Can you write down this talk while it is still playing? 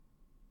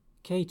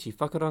Kei te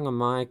whakaranga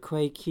mai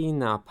koe ki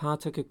ngā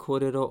pātaka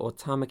kōrero o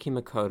Tāmaki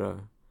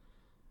Makaurau.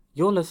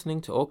 You're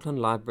listening to Auckland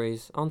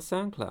Libraries on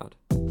SoundCloud.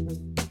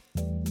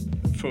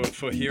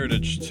 For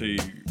heritage to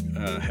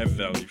have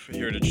value, for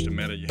heritage to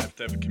matter, you have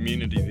to have a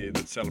community there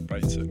that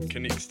celebrates it and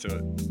connects to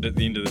it. At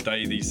the end of the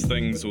day, these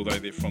things, although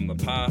they're from the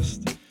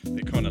past,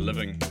 they're kind of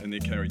living and they're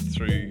carried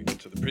through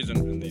to the present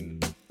and then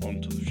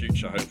on to the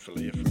future,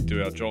 hopefully, if we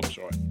do our jobs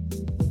right.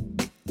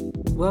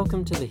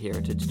 Welcome to the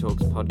Heritage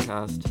Talks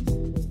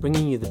podcast,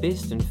 bringing you the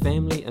best in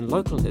family and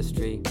local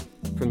history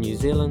from New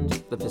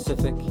Zealand, the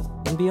Pacific,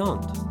 and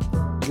beyond.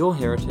 Your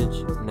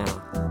heritage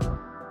now.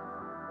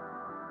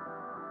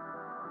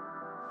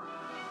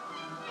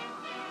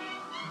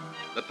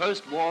 The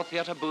post-war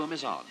theatre boom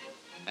is on,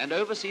 and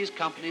overseas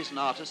companies and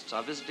artists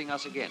are visiting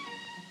us again.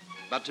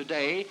 But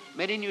today,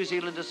 many New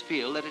Zealanders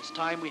feel that it's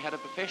time we had a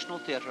professional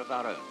theatre of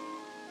our own.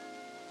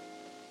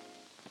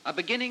 A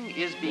beginning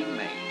is being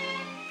made.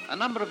 A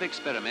number of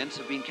experiments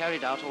have been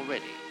carried out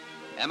already.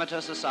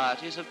 Amateur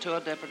societies have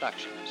toured their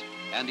productions,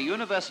 and a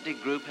university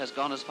group has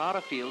gone as far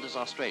afield as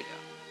Australia.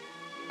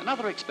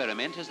 Another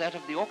experiment is that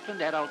of the Auckland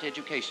Adult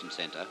Education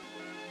Centre.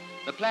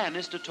 The plan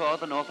is to tour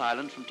the North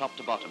Island from top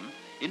to bottom,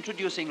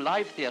 introducing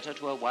live theatre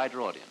to a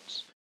wider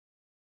audience.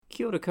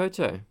 Kia ora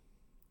koutou.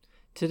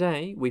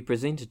 Today we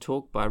present a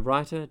talk by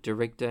writer,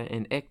 director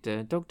and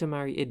actor Dr.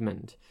 Murray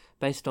Edmund,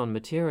 based on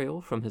material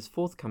from his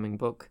forthcoming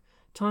book,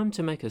 Time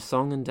to Make a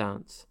Song and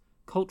Dance,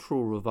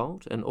 Cultural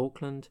Revolt in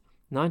Auckland,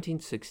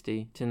 1960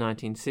 to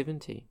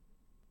 1970.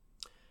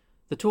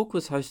 The talk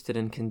was hosted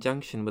in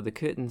conjunction with the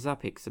Curtains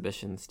Up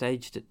exhibition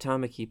staged at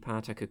Tāmaki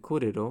Pātaka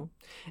Kōrero,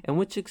 and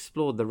which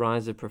explored the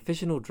rise of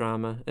professional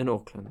drama in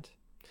Auckland.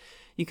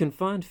 You can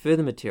find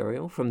further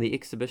material from the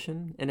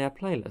exhibition in our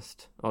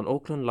playlist on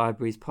Auckland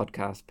Library's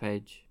podcast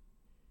page.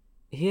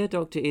 Here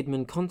Dr.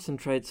 Edmund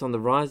concentrates on the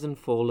rise and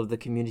fall of the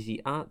Community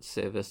Arts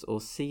Service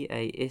or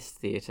CAS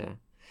theatre.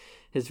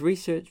 His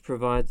research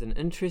provides an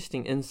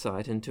interesting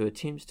insight into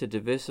attempts to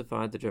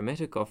diversify the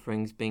dramatic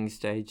offerings being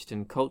staged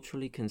in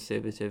culturally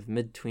conservative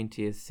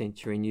mid-20th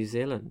century New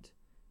Zealand.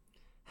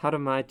 Hara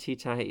mai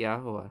tētahi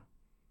āhua.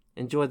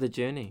 Enjoy the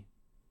journey.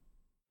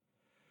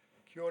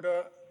 Kia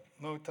ora,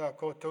 mō tā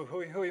koutou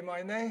hui hui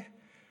mai nei,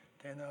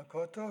 tēnā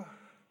koutou.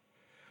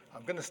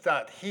 I'm going to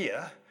start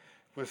here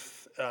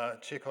with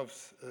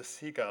Chekhov's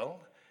Seagull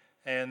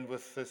and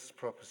with this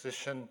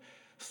proposition.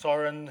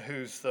 Soren,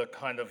 who's the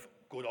kind of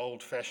good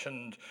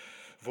old-fashioned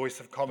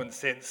voice of common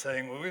sense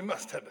saying, well, we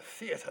must have a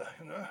theatre,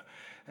 you know.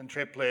 And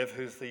Treplev,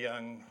 who's the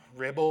young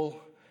rebel,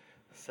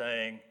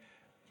 saying,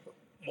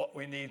 what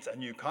we need is a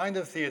new kind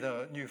of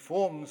theatre, new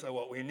forms are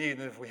what we need,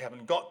 and if we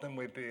haven't got them,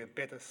 we'd be a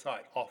better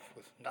sight off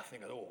with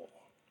nothing at all.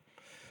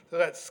 So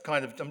that's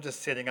kind of, I'm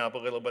just setting up a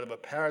little bit of a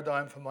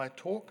paradigm for my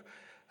talk.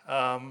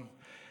 And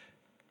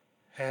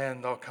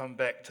I'll come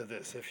back to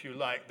this. If you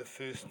like, the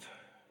first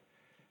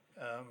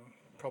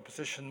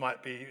proposition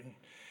might be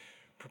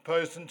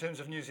proposed in terms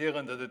of New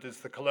Zealand that it is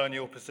the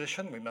colonial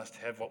position. We must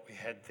have what we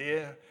had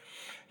there,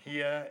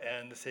 here,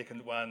 and the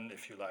second one,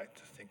 if you like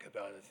to think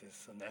about it,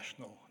 is the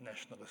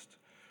nationalist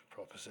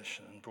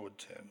proposition in broad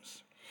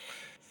terms.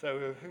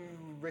 So who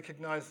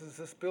recognizes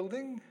this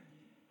building?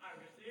 I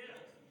was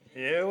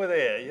there. Yeah, we're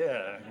there,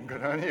 yeah.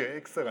 Good on you,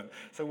 excellent.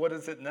 So what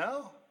is it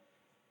now?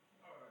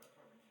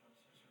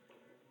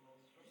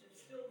 Is it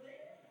still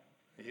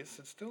there? Yes,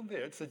 it's still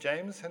there. It's the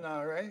James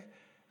Henare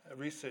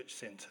Research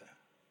Centre.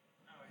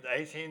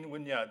 18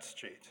 Wynyard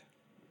Street.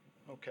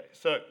 Okay,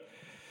 so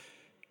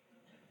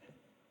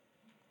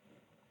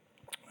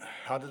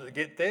how did it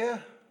get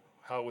there?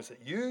 How was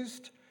it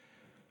used?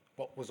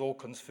 What was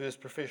Auckland's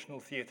first professional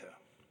theatre?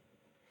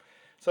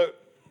 So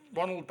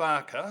Ronald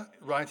Barker,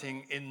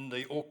 writing in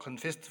the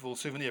Auckland Festival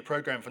Souvenir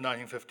Programme for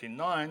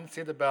 1959,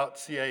 said about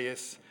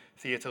CAS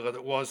Theatre that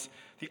it was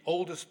the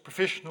oldest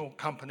professional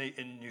company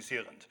in New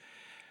Zealand.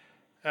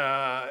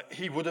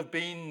 He would have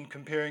been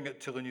comparing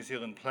it to the New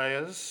Zealand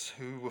Players,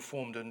 who were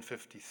formed in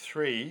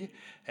 1953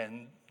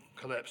 and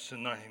collapsed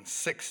in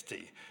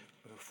 1960,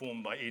 were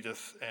formed by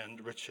Edith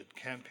and Richard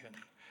Campion.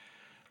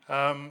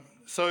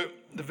 So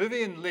the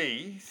Vivian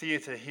Leigh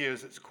Theatre here,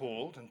 as it's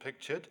called and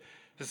pictured,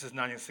 this is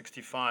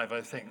 1965,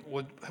 I think,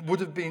 would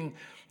have been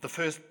the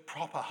first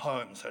proper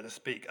home, so to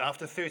speak,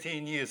 after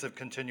 13 years of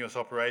continuous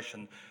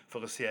operation for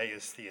the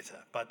CAS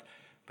Theatre. But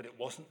it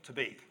wasn't to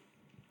be,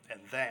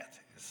 and that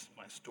is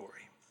my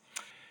story.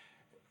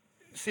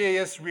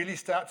 CAS really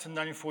starts in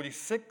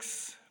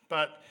 1946,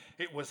 but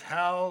it was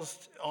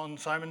housed on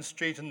Simon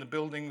Street in the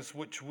buildings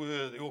which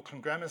were the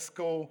Auckland Grammar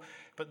School,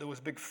 but there was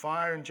a big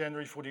fire in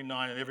January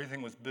 49 and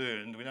everything was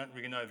burned. We don't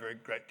really know a very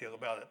great deal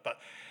about it, but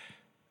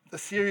the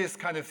serious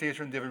kind of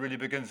theatre endeavour really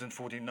begins in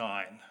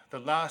 49. The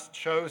last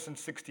show is in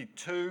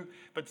 62,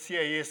 but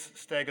CAS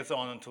staggers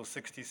on until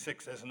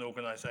 66 as an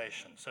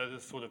organisation. So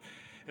this sort of,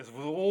 as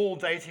with all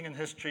dating in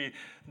history,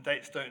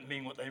 dates don't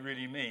mean what they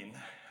really mean.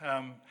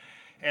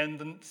 And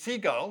the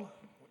Seagull,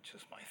 which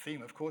is my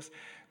theme, of course,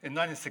 in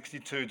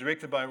 1962,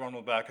 directed by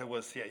Ronald Barker,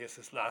 was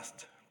CAS's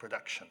last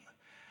production.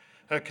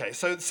 Okay,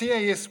 so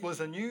CAS was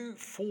a new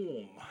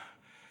form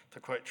to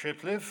quote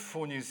Treplev,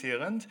 for New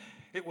Zealand.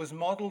 It was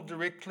modelled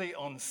directly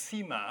on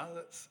CEMA,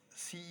 that's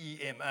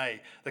CEMA,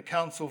 the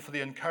Council for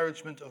the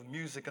Encouragement of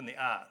Music and the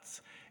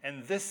Arts.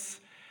 And this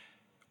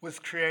was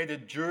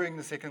created during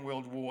the Second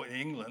World War in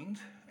England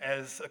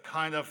as a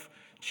kind of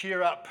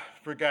cheer-up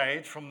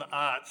brigade from the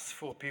arts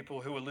for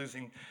people who were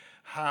losing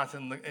heart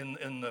in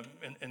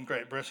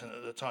Great Britain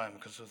at the time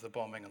because of the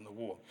bombing and the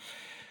war.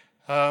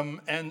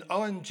 And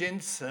Owen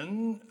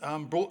Jensen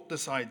brought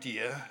this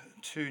idea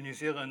to New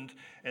Zealand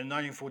in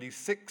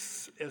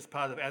 1946 as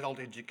part of adult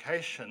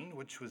education,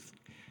 which was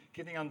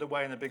getting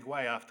underway in a big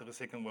way after the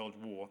Second World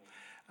War.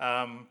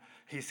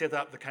 He set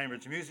up the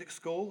Cambridge Music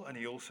School, and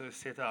he also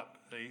set up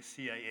the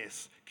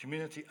CAS,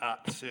 Community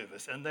Art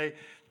Service. And they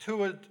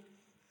toured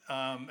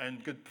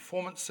and good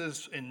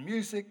performances in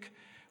music,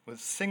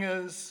 with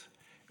singers,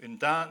 in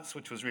dance,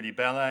 which was really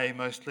ballet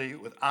mostly,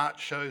 with art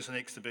shows and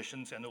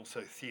exhibitions, and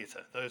also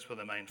theatre. Those were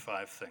the main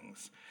 5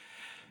 things.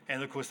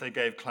 And of course, they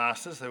gave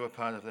classes. They were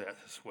part of that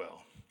as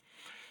well.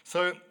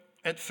 So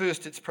at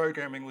first, its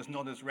programming was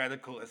not as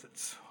radical as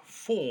its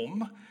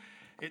form.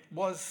 It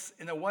was,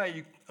 in a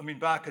way,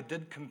 Barker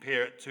did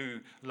compare it to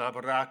La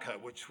Barraca,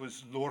 which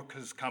was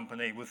Lorca's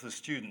company with the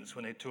students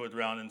when they toured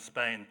around in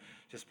Spain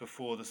just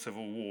before the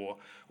Civil War,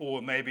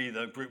 or maybe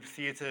the group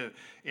theatre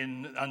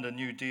under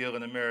New Deal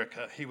in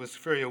America. He was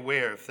very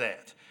aware of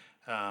that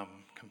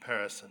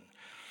comparison.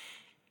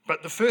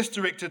 But the first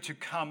director to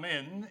come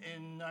in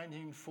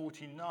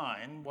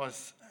 1949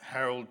 was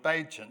Harold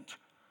Bagent,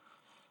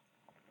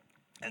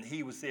 and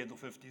he was there till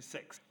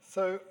 56.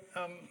 So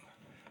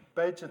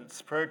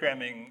Bagent's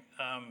programming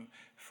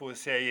for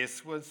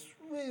CAS was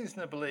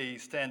reasonably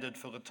standard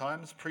for the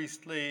times.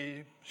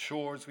 Priestley,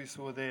 Shaw, as we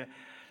saw there,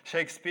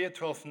 Shakespeare,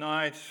 Twelfth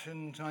Night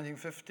in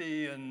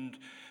 1950, and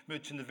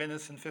Merchant of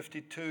Venice in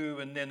 52,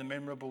 and then a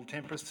memorable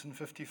Tempest in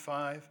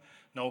 55.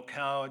 Noel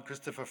Coward,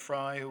 Christopher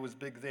Fry, who was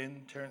big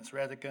then, Terence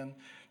Rattigan,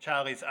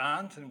 Charlie's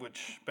Aunt, in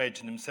which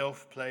Bagent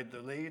himself played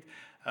the lead.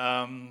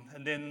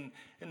 And then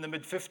in the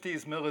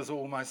mid-50s, Miller's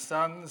All My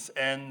Sons,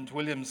 and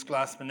Williams'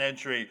 Glass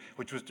Menagerie,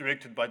 which was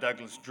directed by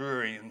Douglas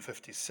Drury in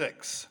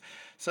 56.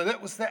 So that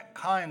was that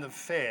kind of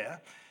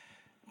fare.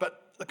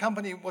 But the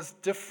company was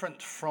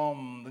different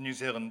from the New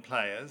Zealand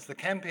players. The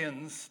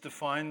Campions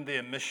defined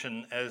their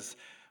mission as,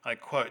 I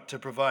quote, to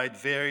provide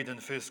varied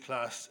and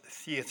first-class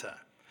theatre.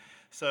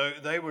 So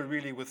they were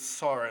really with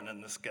Soren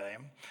in this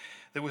game.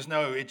 There was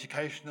no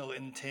educational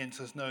intent,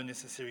 there was no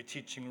necessary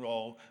teaching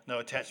role, no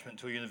attachment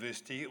to a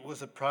university. It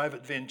was a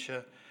private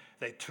venture.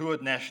 They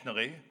toured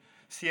nationally.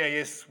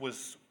 CAS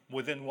was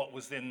within what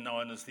was then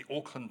known as the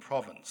Auckland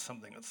province,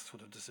 something that's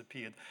sort of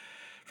disappeared.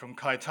 From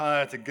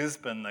Kaitaia to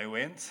Gisborne they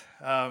went,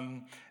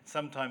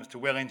 sometimes to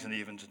Wellington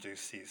even to do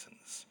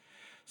seasons.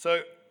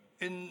 So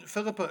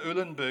Philippa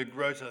Uhlenberg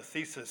wrote a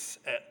thesis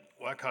at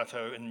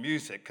Waikato in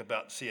music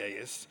about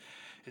CAS,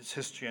 its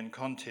history and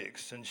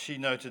context, and she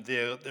noted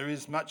there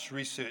is much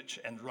research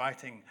and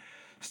writing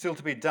still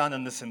to be done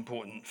in this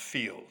important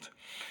field.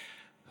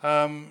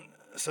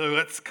 So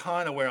that's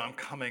kind of where I'm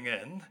coming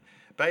in.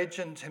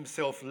 Bagent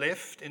himself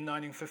left in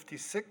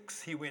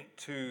 1956. He went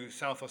to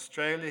South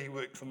Australia. He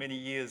worked for many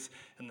years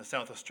in the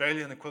South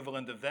Australian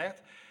equivalent of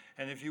that.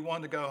 And if you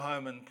want to go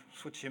home and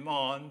switch him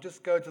on,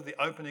 just go to the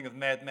opening of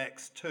Mad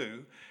Max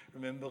 2.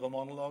 Remember the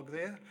monologue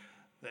there?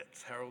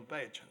 That's Harold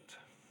Bagent.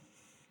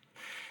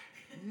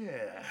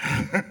 Yeah.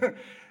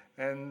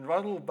 And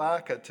Ronald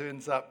Barker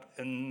turns up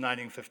in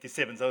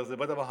 1957, so it was a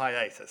bit of a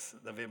hiatus,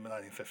 November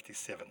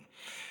 1957.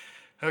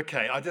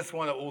 Okay, I just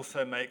want to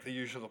also make the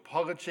usual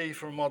apology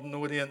for a modern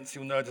audience.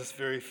 You'll notice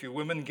very few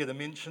women get a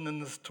mention in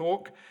this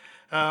talk.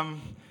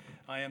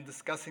 I am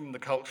discussing the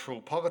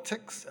cultural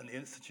politics and the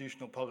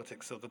institutional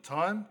politics of the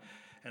time,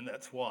 and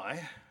that's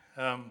why.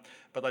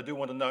 But I do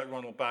want to note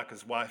Ronald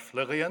Barker's wife,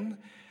 Lillian,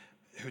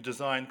 who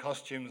designed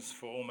costumes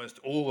for almost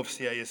all of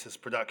CAS's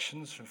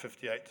productions from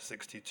 58 to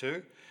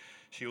 62.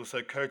 She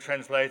also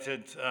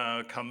co-translated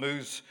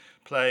Camus'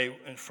 play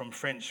from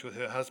French with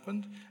her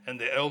husband, and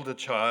their elder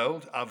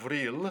child,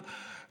 Avril,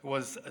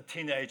 was a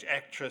teenage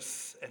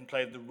actress and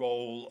played the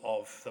role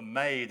of the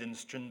maid in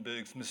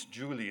Strindberg's Miss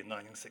Julie in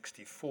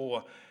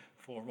 1964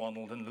 for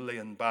Ronald and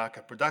Lillian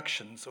Barker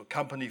Productions, a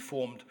company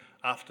formed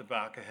after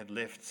Barker had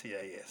left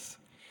CAS.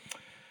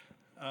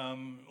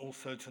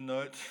 Also to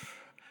note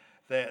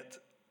that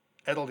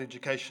adult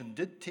education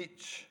did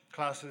teach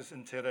classes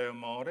in Te Reo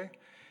Māori.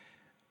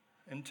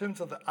 In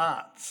terms of the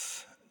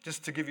arts,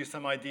 just to give you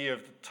some idea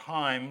of the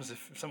times,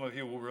 if some of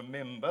you will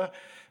remember,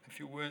 if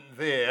you weren't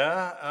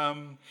there,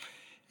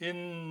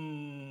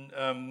 in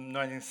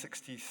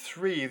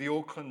 1963, the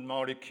Auckland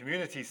Māori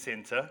Community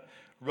Centre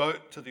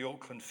wrote to the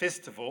Auckland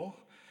Festival,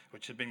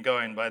 which had been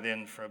going by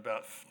then for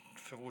about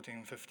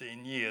 14,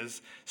 15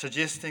 years,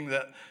 suggesting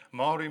that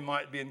Māori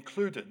might be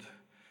included.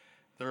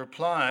 The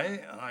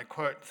reply, and I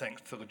quote,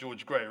 thanks to the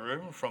George Grey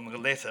Room, from the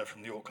letter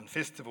from the Auckland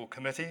Festival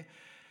Committee,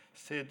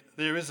 said,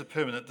 "There is a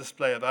permanent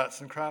display of arts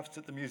and crafts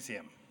at the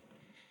museum."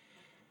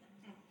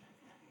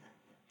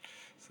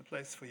 It's a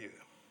place for you.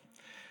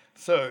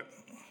 So,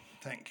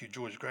 thank you,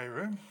 George Grey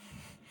Room.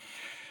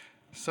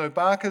 So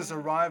Barker's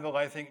arrival,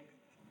 I think,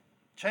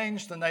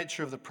 changed the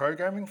nature of the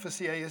programming for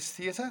CAS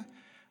Theatre,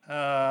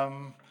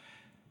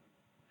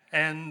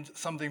 and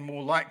something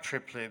more like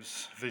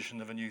Treplev's vision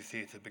of a new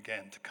theatre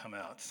began to come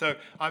out. So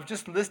I've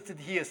just listed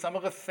here some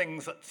of the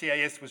things that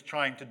CAS was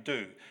trying to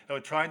do. They were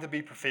trying to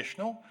be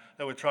professional.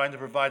 They were trying to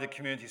provide a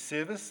community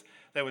service.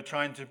 They were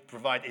trying to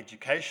provide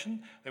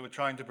education. They were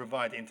trying to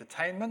provide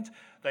entertainment.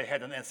 They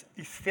had an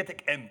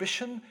aesthetic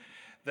ambition.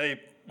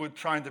 They were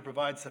trying to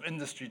provide some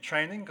industry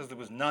training because there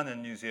was none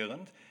in New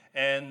Zealand.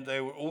 And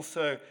they were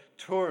also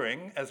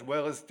touring as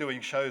well as doing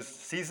shows,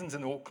 seasons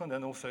in Auckland,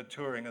 and also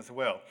touring as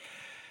well.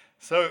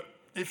 So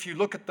if you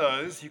look at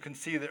those, you can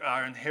see there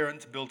are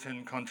inherent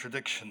built-in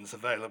contradictions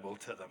available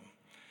to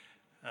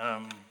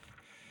them.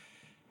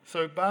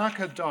 So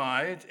Barker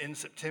died in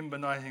September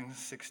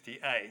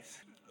 1968.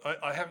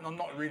 I'm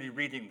not really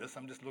reading this,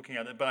 I'm just looking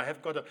at it, but I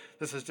have got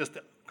this is just,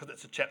 because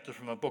it's a chapter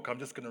from a book, I'm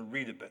just going to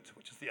read a bit,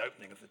 which is the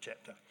opening of the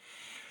chapter.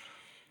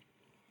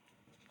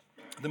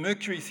 The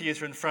Mercury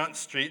Theatre in France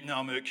Street,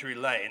 now Mercury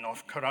Lane,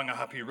 off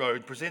Karangahape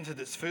Road, presented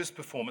its first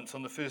performance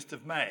on the 1st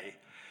of May,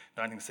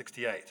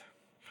 1968.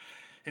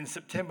 In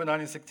September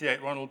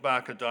 1968, Ronald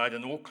Barker died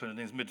in Auckland in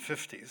his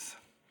mid-50s.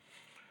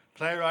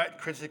 Playwright,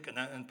 critic,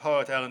 and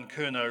poet Alan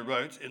Curnow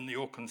wrote in the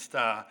Auckland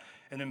Star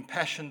an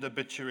impassioned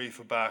obituary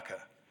for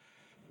Barker.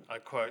 I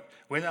quote,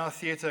 "When our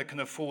theatre can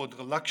afford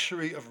the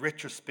luxury of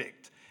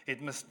retrospect,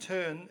 it must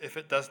turn, if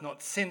it does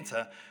not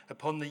centre,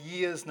 upon the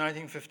years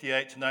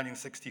 1958 to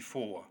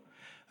 1964.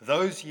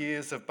 Those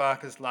years of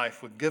Barker's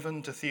life were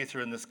given to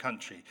theatre in this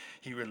country.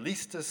 He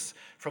released us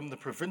from the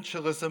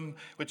provincialism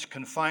which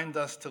confined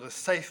us to the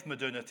safe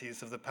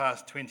modernities of the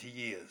past 20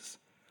 years.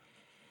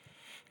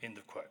 End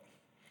of quote.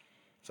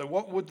 So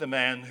what would the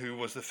man who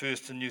was the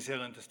first in New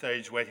Zealand to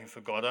stage Waiting for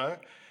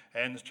Godot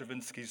and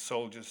Stravinsky's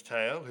Soldier's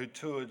Tale, who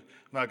toured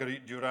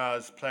Marguerite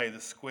Duras' play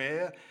The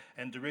Square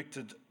and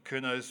directed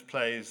Curnow's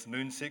plays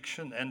Moon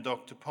Section and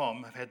Dr.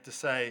 Pom, have had to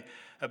say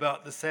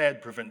about the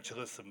sad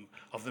provincialism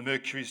of the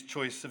Mercury's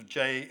choice of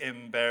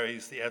J.M.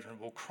 Barrie's The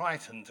Admirable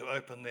Crichton to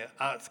open their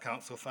Arts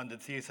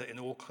Council-funded theatre in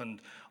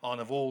Auckland on,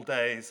 of all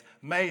days,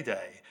 May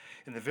Day,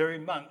 in the very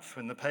month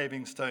when the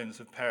paving stones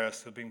of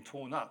Paris were being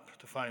torn up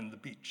to find the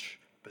beach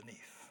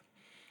beneath.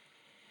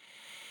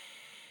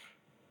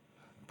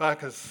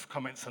 Barker's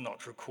comments are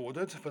not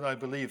recorded, but I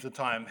believe the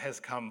time has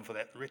come for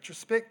that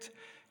retrospect,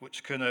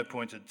 which Curnow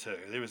pointed to.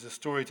 There is a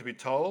story to be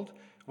told,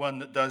 one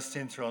that does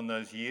centre on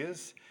those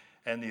years,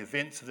 and the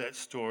events of that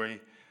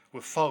story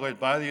were followed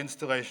by the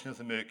installation of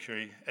the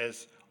Mercury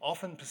as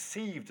often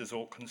perceived as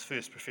Auckland's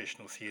first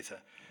professional theatre.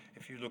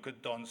 If you look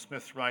at Don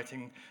Smith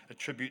writing a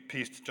tribute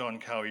piece to John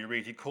Cowie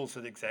Reid, he calls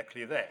it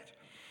exactly that,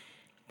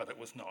 but it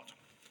was not.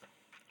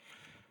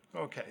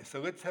 Okay, so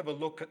let's have a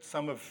look at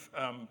some of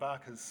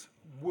Barker's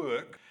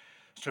work.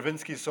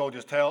 Stravinsky's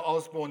Soldier's Tale,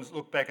 Osborne's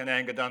Look Back in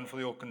Anger, done for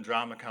the Auckland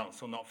Drama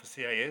Council, not for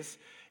CAS.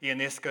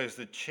 Ionesco's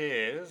The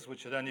Chairs,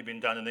 which had only been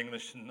done in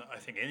English, I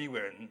think,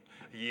 anywhere in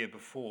a year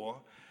before.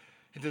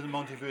 He did the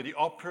Monteverdi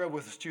Opera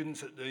with the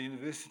students at the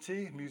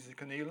university,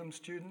 Music and Elam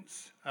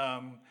students.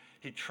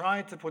 He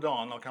tried to put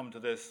on, I'll come to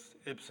this,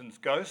 Ibsen's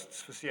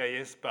Ghosts for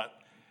CAS,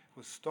 but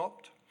was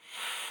stopped.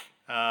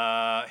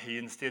 He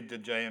instead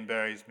did J.M.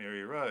 Barrie's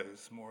Mary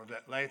Rose, more of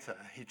that later.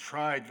 He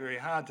tried very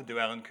hard to do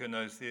Alan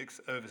Curnow's The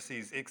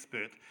Overseas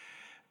Expert,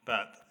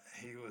 but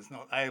he was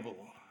not able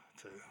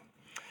to.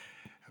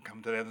 I'll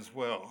come to that as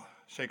well.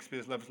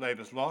 Shakespeare's Love's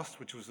Labour's Lost,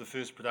 which was the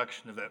first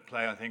production of that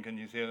play, I think, in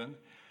New Zealand.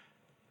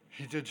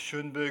 He did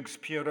Schoenberg's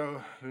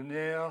Pierrot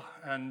Lunaire,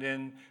 and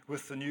then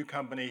with the new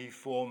company he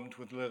formed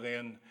with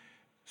Lillian,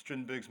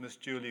 Strindberg's Miss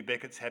Julie,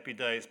 Beckett's Happy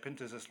Days,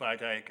 Pinter's A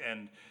Slight Ache,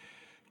 and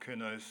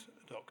Curnow's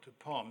Dr.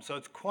 Pom. So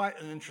it's quite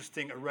an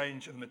interesting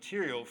range of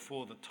material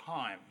for the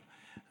time.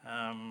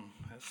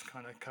 It's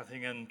kind of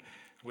cutting in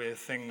where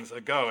things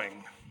are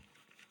going,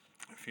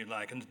 if you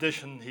like. In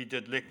addition, he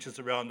did lectures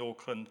around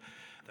Auckland.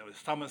 There were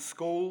summer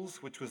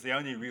schools, which was the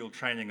only real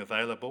training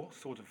available,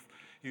 sort of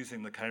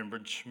using the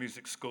Cambridge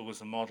Music School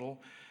as a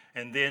model.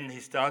 And then he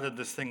started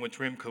this thing which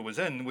Remke was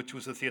in, which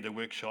was a theatre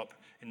workshop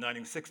in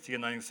 1960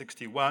 and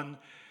 1961,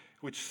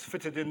 which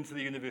fitted into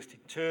the university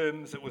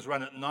terms. It was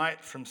run at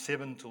night from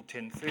 7 till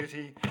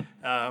 10:30,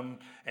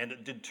 and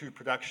it did 2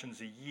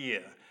 productions a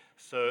year.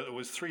 So it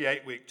was 3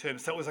 8-week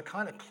terms. So it was a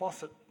kind of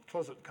closet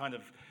kind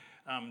of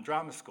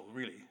drama school,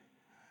 really,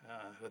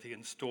 that he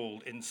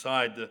installed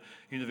inside the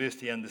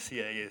university and the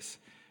CAS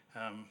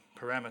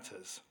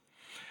parameters.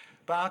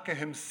 Barker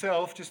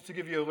himself, just to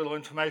give you a little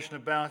information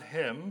about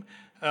him,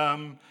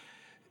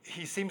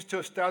 he seems to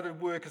have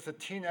started work as a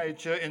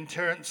teenager in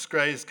Terence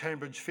Gray's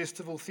Cambridge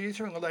Festival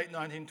Theatre in the late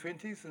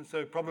 1920s, and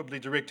so probably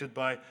directed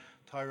by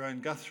Tyrone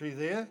Guthrie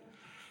there.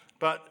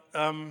 But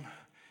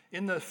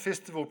in the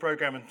festival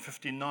program in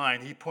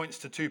 1959, he points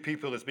to 2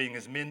 people as being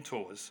his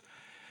mentors.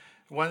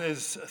 One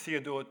is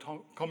Theodore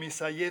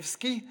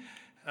Komisarevsky,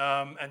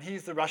 and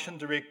he's the Russian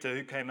director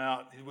who came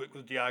out, he worked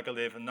with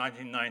Diaghilev in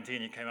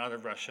 1919, he came out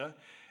of Russia.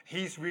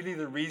 He's really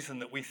the reason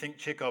that we think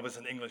Chekhov is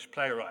an English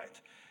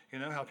playwright. You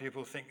know how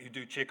people think you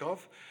do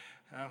Chekhov?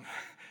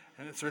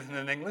 and it's written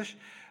in English.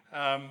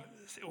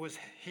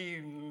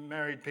 He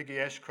married Peggy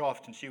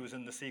Ashcroft, and she was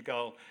in The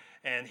Seagull,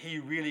 and he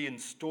really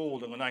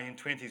installed in the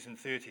 1920s and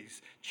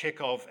 30s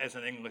Chekhov as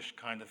an English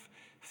kind of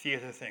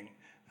theatre thing.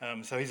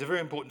 So he's a very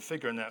important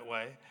figure in that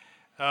way.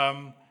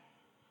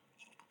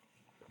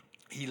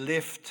 He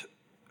left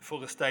for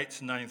the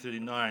States in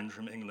 1939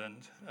 from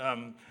England.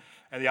 And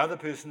the other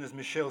person is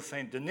Michel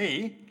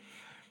Saint-Denis,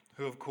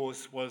 who, of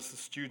course, was a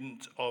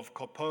student of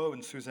Copeau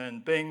and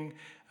Suzanne Bing,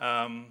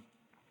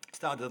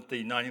 started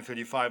the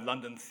 1935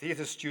 London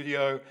Theatre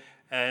Studio,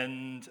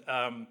 and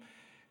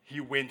he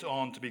went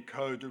on to be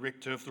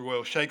co-director of the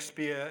Royal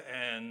Shakespeare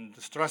and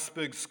the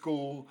Strasbourg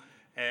School,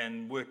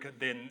 and worked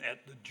then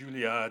at the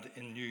Juilliard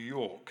in New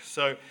York.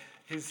 So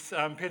his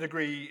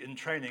pedigree in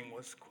training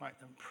was quite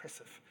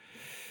impressive.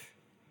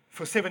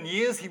 For 7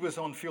 years, he was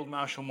on Field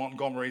Marshal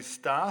Montgomery's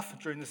staff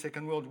during the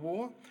Second World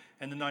War,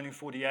 and in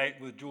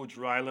 1948, with George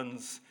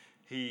Rylands,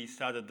 he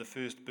started the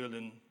first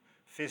Berlin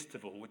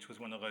Festival, which was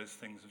one of those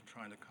things of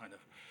trying to kind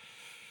of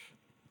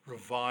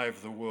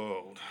revive the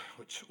world,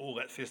 which all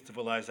that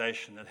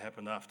festivalisation that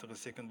happened after the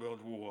Second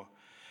World War.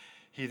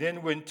 He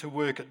then went to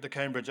work at the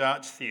Cambridge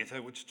Arts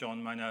Theatre, which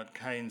John Maynard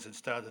Keynes had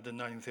started in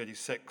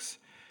 1936.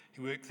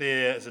 He worked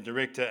there as a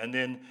director, and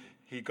then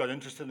he got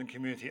interested in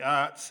community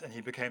arts, and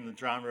he became the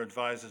drama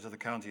advisor to the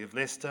County of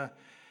Leicester.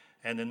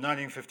 And in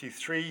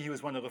 1953, he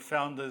was one of the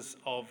founders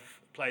of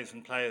Plays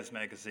and Players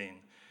magazine.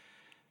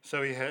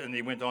 So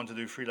he went on to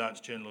do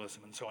freelance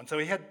journalism and so on. So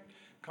he had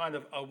kind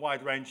of a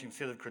wide-ranging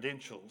set of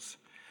credentials.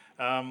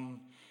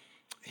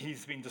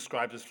 He's been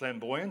described as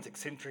flamboyant,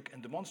 eccentric,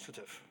 and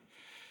demonstrative.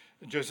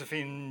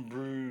 Josephine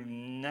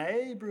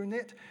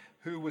Brunet,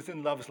 who was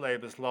in Love's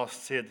Labour's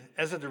Lost, said,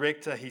 as a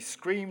director, he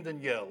screamed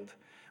and yelled.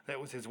 That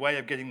was his way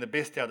of getting the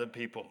best out of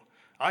people.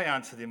 I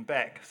answered him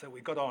back, so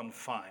we got on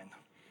fine.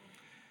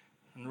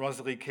 And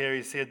Rosalie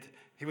Carey said,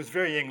 he was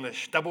very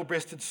English,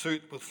 double-breasted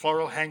suit with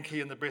floral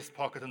hanky in the breast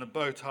pocket and a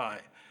bow tie,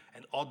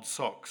 and odd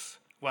socks,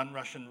 one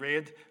Russian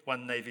red,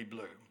 one navy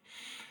blue.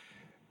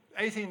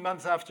 18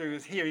 months after he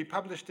was here, he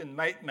published in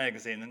Mate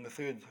magazine, in the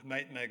third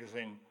Mate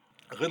magazine,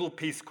 a little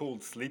piece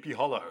called Sleepy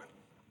Hollow.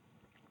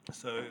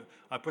 So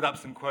I put up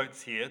some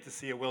quotes here. To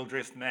see a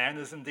well-dressed man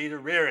is indeed a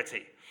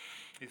rarity.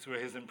 These were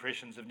his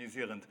impressions of New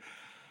Zealand.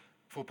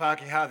 For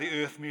Pākehā, the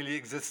earth merely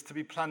exists to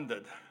be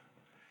plundered.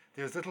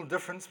 There is little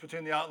difference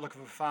between the outlook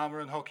of a farmer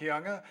in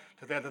Hokianga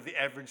to that of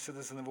the average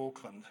citizen of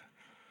Auckland.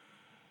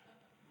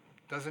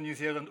 Does a New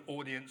Zealand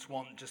audience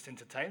want just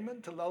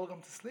entertainment to lull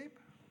them to sleep?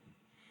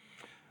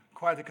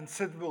 Quite a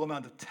considerable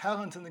amount of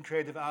talent in the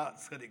creative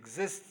arts that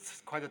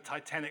exists, quite a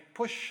titanic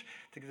push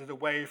to get it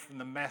away from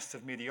the mass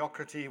of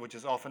mediocrity, which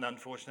is often,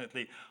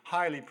 unfortunately,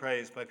 highly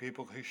praised by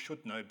people who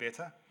should know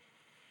better.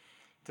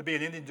 To be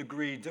in any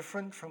degree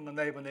different from the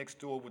neighbour next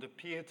door would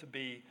appear to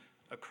be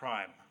a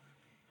crime.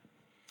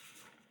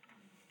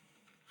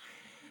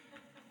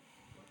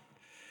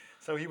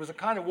 So he was a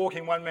kind of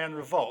walking one-man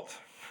revolt,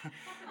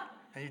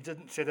 and he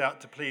didn't set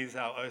out to please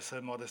our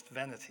oh-so-modest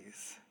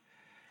vanities.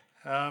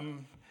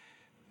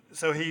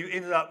 So he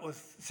ended up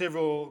with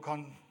several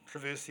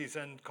controversies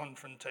and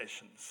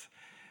confrontations.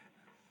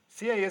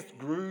 CAS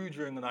grew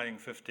during the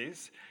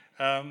 1950s.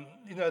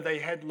 They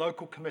had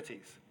local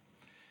committees.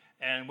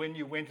 And when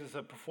you went as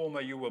a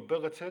performer, you were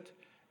billeted,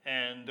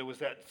 and there was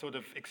that sort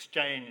of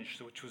exchange,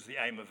 which was the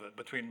aim of it,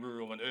 between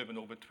rural and urban,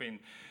 or between,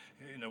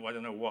 I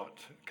don't know what,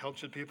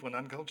 cultured people and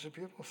uncultured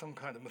people, some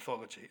kind of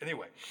mythology.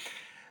 Anyway,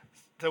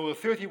 there were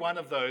 31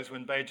 of those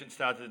when Bagent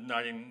started in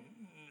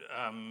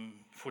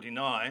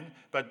 1949,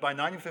 but by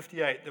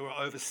 1958 there were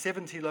over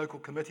 70 local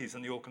committees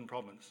in the Auckland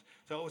province.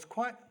 So it was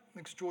quite an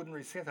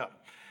extraordinary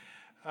setup.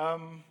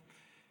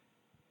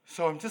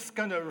 So I'm just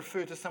going to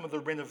refer to some of the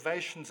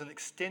renovations and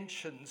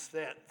extensions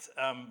that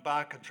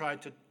Barker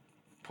tried to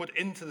put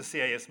into the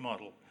CAS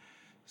model.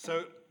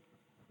 So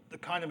the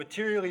kind of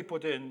material he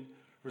put in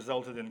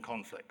resulted in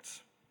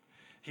conflicts.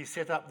 He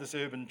set up this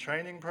urban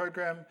training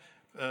program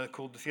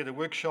called the Theatre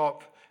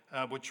Workshop,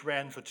 which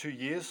ran for 2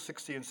 years,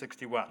 60 and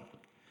 61.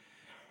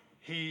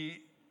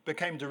 He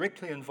became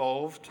directly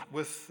involved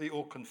with the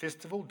Auckland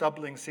Festival,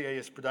 doubling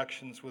CAS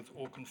productions with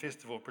Auckland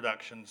Festival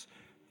productions,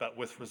 but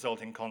with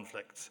resulting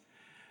conflicts.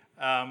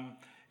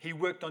 He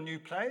worked on new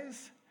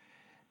plays,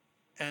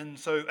 and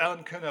so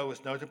Alan Curnow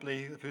was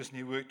notably the person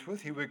he worked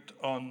with. He worked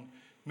on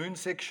Moon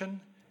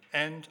Section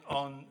and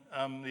on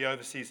The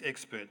Overseas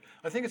Expert.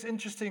 I think it's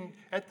interesting,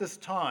 at this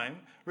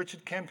time,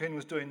 Richard Campion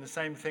was doing the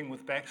same thing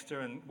with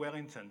Baxter and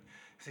Wellington.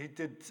 So he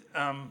did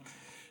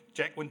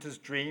Jack Winter's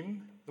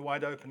Dream, The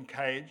Wide Open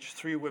Cage,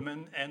 Three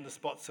Women, and The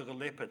Spots of the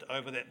Leopard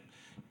over that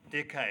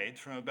decade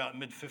from about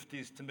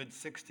mid-50s to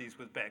mid-60s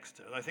with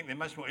Baxter. I think they're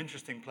much more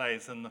interesting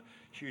plays than the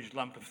huge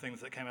lump of things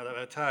that came out of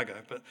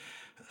Otago, but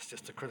it's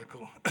just a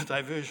critical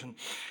diversion.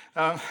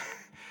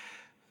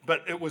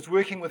 But it was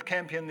working with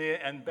Campion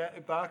there, and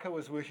Barker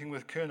was working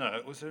with Curnow.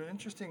 It was an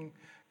interesting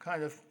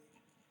kind of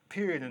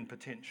period in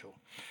potential.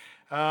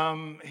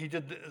 He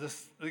did the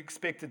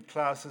expected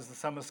classes, the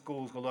summer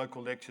schools, the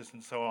local lectures,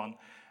 and so on.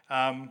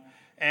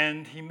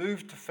 and he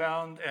moved to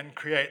found and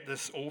create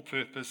this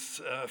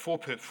all-purpose,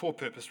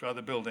 for-purpose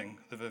building,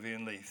 the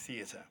Vivian Leigh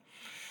Theatre.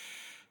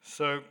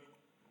 So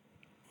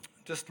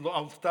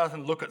I'll start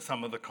and look at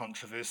some of the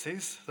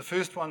controversies. The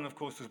first one, of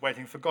course, was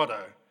Waiting for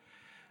Godot.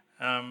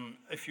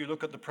 If you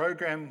look at the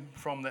program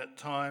from that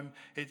time,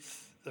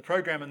 the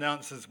program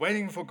announces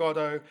Waiting for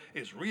Godot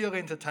is real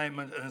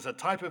entertainment and is a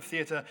type of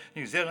theatre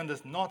New Zealand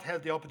has not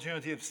had the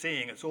opportunity of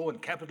seeing. It's all in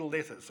capital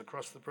letters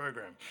across the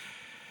program.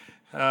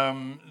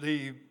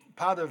 The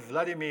part of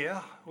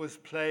Vladimir was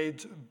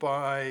played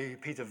by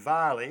Peter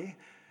Varley.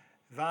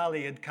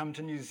 Varley had come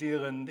to New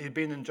Zealand. He'd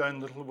been in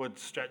Joan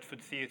Littlewood's Stratford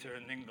Theatre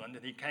in England,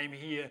 and he came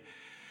here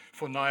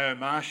for Nio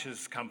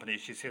Marsh's company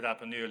she set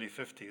up in the early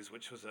 50s,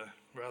 which was a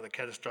rather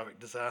catastrophic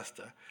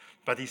disaster.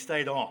 But he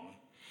stayed on.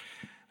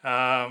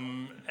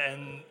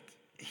 And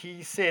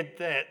he said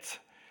that,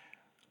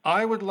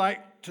 I would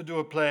like to do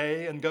a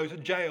play and go to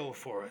jail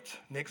for it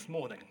next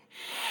morning.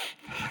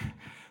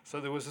 So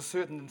there was a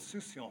certain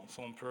insouciance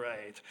on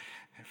parade,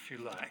 if you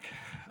like.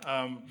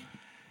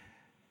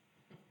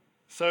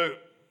 So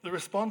the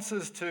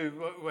responses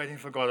to Waiting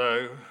for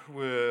Godot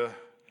were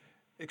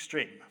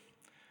extreme.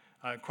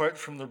 I quote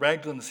from the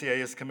Raglan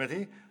CAS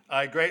committee,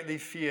 I greatly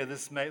fear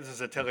this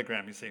is a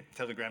telegram, you see,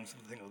 telegrams are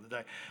the thing of the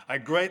day. I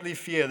greatly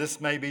fear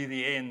this may be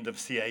the end of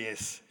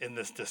CAS in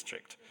this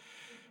district.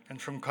 And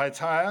from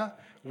Kaitaia,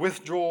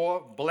 withdraw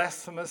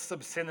blasphemous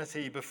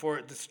obscenity before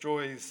it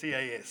destroys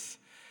CAS.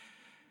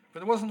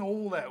 But it wasn't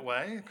all that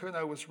way.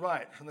 Curnow was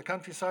right. From the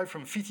countryside,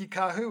 from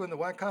Whitikahu in the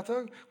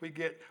Waikato,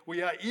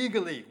 we are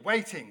eagerly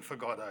waiting for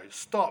Godot.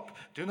 Stop.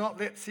 Do not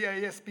let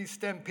CAS be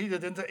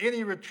stampeded into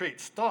any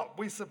retreat. Stop.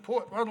 We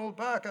support Ronald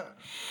Barker.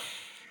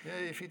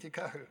 Yay,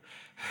 Whitikahu.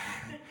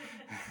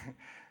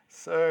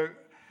 So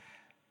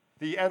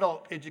the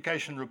Adult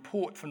Education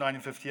Report for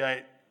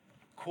 1958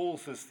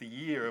 calls this the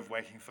year of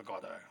Waiting for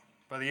Godot.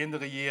 By the end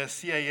of the year,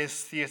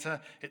 CAS Theatre,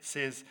 it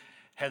says,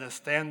 had a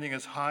standing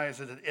as high as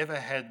it had ever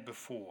had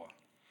before.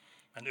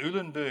 And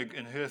Uhlenberg,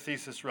 in her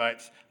thesis,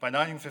 writes, by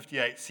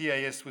 1958,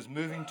 CAS was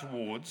moving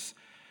towards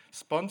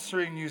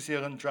sponsoring New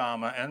Zealand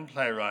drama and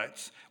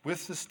playwrights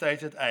with the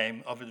stated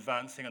aim of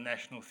advancing a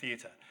national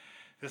theatre.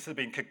 This had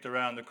been kicked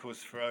around, of course,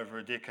 for over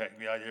a decade,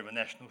 the idea of a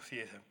national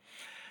theatre.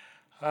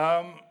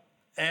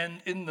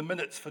 And in the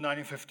minutes for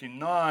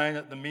 1959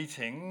 at the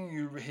meeting,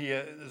 you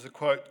hear, there's a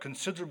quote,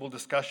 considerable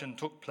discussion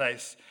took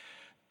place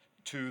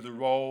to the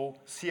role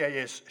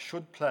CAS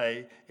should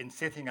play in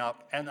setting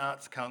up an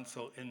arts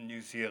council in New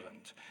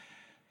Zealand.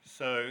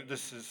 So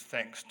this is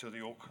thanks to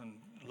the Auckland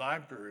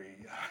Library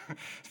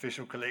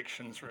Special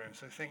Collections Room.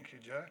 So thank you,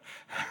 Joe.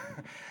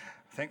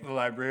 Thank the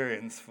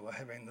librarians for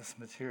having this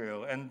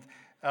material. And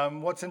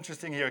what's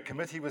interesting here, a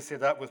committee was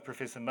set up with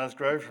Professor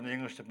Musgrove from the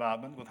English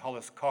department, with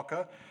Hollis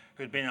Cocker,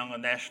 who had been on the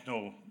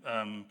national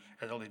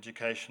adult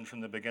education from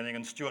the beginning,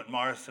 and Stuart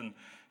Morrison,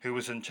 who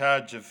was in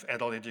charge of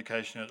adult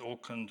education at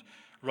Auckland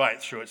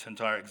right through its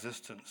entire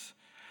existence.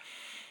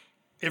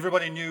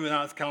 Everybody knew an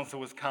Arts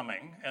Council was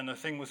coming, and a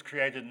thing was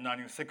created in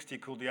 1960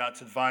 called the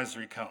Arts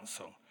Advisory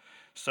Council.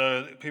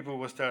 So people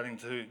were starting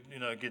to,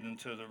 get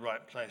into the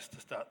right place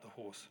to start the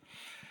horse.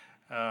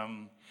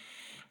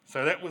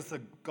 So that was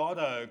the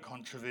Godot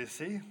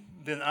controversy.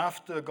 Then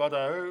after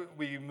Godot,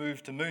 we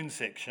moved to Moon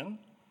Section.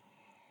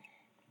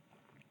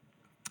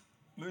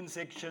 Moon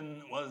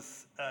Section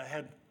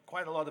had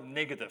quite a lot of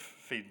negative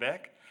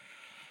feedback.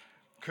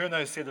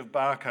 Curnow said of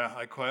Barker,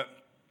 I quote,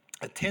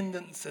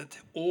 attendance at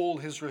all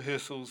his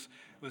rehearsals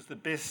was the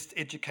best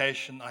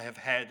education I have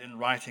had in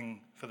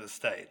writing for the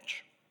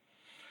stage.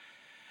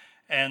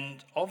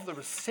 And of the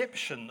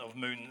reception of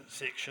Moon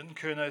Section,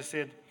 Curnow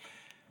said,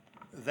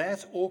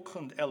 that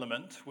Auckland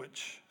element,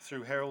 which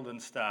through Herald and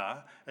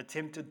Star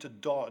attempted to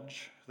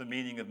dodge the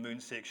meaning of Moon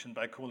Section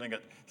by calling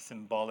it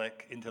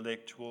symbolic,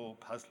 intellectual,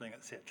 puzzling,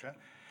 etc.,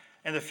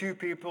 and a few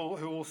people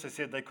who also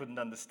said they couldn't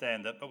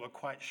understand it, but were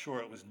quite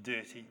sure it was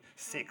dirty,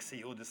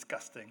 sexy, or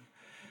disgusting.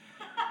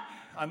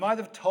 I might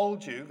have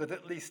told you that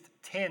at least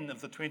 10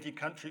 of the 20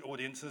 country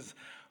audiences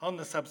on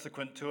the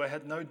subsequent tour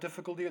had no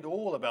difficulty at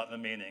all about the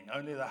meaning,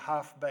 only the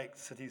half-baked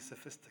city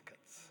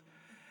sophisticates.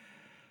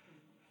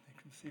 You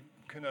can see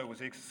Curnow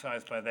was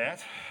exercised by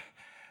that.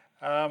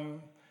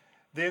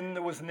 Then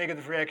there was a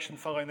negative reaction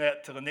following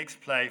that to the next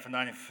play for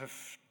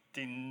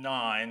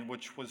 1959,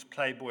 which was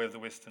Playboy of the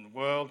Western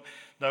World.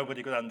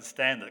 Nobody could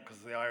understand it because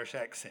of the Irish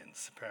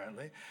accents,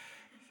 apparently.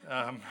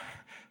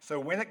 So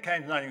when it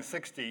came to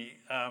 1960,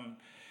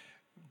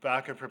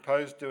 Barker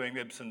proposed doing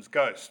Ibsen's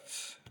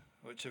Ghosts,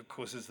 which of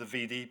course is the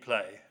VD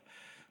play,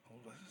 or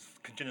the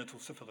congenital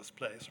syphilis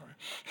play, sorry.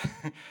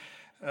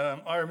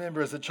 I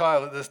remember as a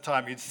child at this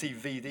time you'd see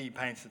VD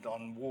painted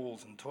on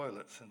walls and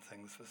toilets and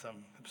things for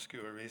some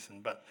obscure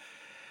reason, but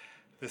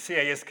the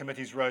CAS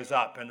committees rose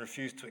up and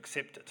refused to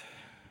accept it.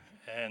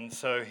 And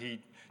so he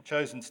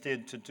chose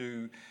instead to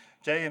do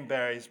J.M.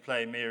 Barrie's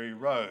play Mary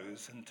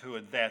Rose and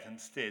toured that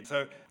instead.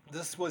 So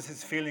this was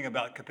his feeling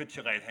about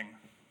capitulating.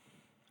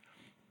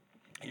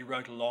 He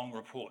wrote a long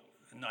report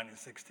in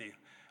 1960.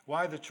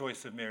 Why the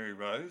choice of Mary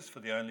Rose for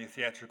the only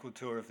theatrical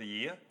tour of the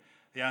year?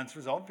 The answer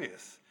is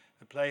obvious.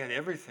 The play had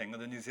everything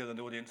that a New Zealand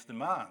audience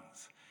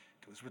demands.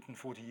 It was written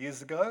 40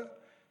 years ago.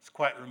 It's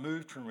quite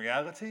removed from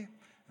reality,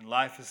 and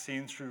life is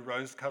seen through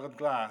rose-coloured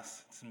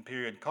glass. It's in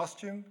period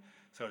costume,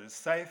 so it is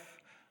safe.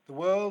 The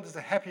world is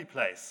a happy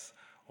place.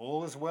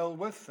 All is well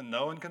with, and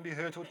no one can be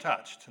hurt or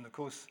touched. And of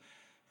course,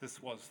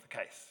 this was the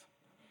case.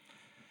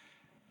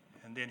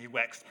 And then he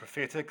waxed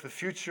prophetic. The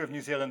future of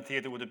New Zealand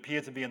theatre would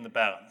appear to be in the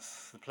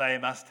balance. The play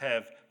must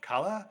have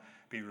colour,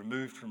 be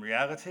removed from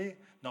reality,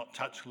 not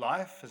touch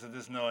life as it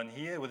is known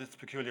here with its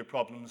peculiar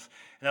problems.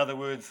 In other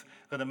words,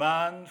 the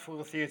demand for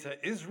the theatre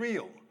is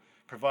real,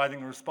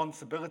 providing a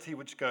responsibility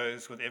which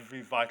goes with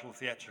every vital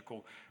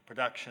theatrical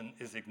production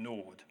is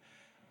ignored.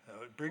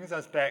 It brings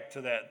us back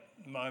to that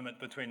moment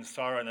between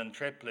Sorin and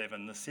Treplev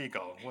and the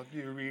seagull. What do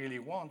you really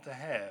want to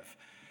have?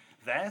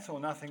 That or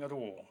nothing at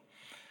all?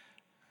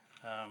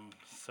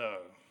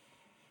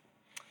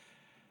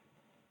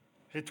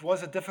 It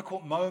was a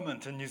difficult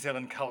moment in New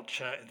Zealand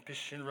culture,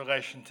 especially in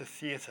relation to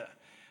theatre.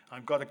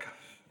 I've got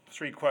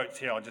 3 quotes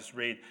here I'll just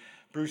read.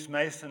 Bruce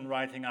Mason,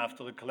 writing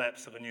after the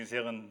collapse of the New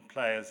Zealand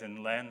Players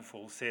in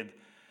landfall, said,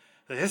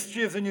 "The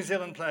history of the New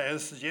Zealand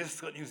Players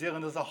suggests that New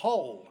Zealand as a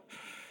whole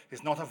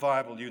is not a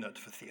viable unit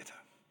for theatre."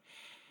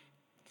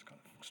 It's kind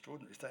of an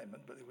extraordinary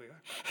statement, but there we go.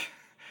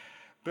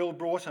 Bill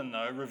Broughton,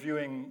 though,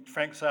 reviewing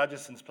Frank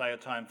Sargison's play A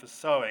Time for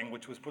Sowing,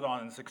 which was put on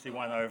in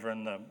 1961 over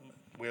in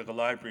where the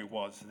library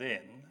was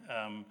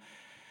then,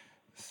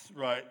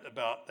 wrote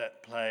about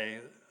that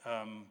play,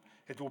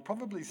 it will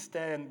probably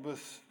stand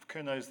with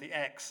Curnow's The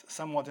Axe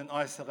somewhat in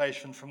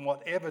isolation from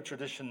whatever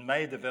tradition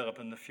may develop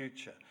in the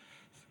future.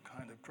 It's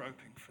kind of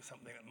groping for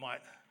something that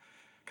might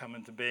come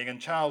into being.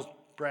 And Charles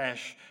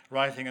Brash,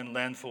 writing in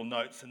Landfall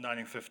Notes in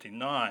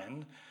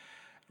 1959,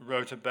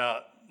 wrote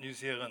about New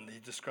Zealand, he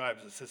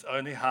describes it as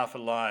only half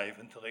alive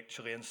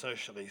intellectually and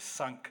socially,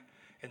 sunk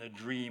in a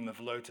dream of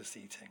lotus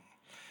eating.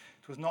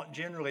 It was not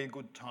generally a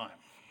good time.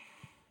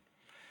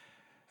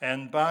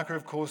 And Barker,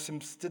 of course,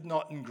 did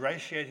not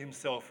ingratiate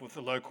himself with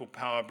the local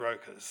power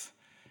brokers.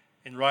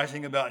 In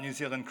writing about New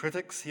Zealand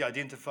critics, he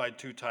identified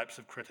 2 types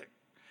of critic.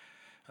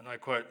 And I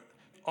quote,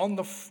 "On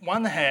the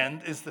one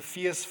hand is the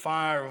fierce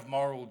fire of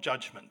moral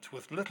judgment,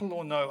 with little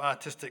or no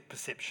artistic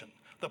perception.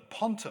 The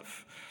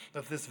pontiff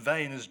of this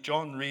vein is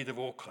John Reid of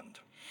Auckland.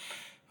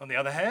 On the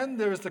other hand,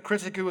 there is the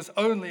critic who is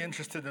only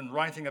interested in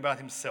writing about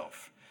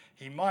himself.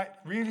 He might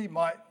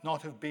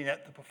not have been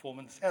at the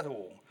performance at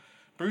all.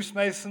 Bruce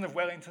Mason of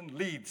Wellington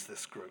leads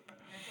this group."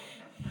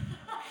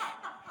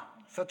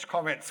 Such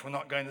comments were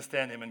not going to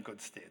stand him in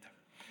good stead.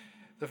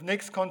 The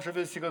next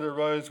controversy that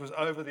arose was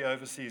over the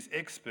overseas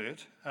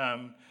expert,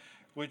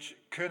 which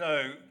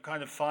Curnow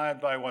kind of fired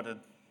by what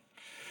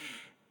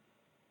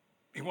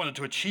he wanted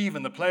to achieve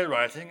in the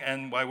playwriting,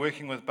 and by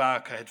working with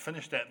Barker had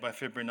finished that by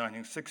February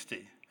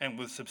 1960, and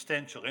with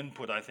substantial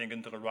input, I think,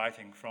 into the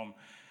writing from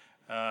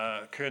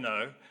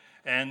Curnow.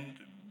 And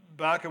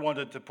Barker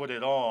wanted to put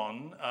it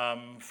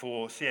on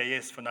for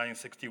CAS for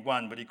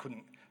 1961, but he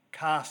couldn't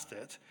cast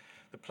it.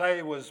 The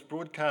play was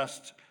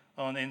broadcast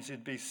on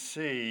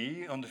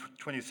NZBC on the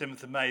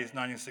 27th of May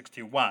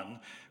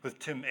 1961, with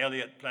Tim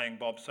Elliott playing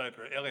Bob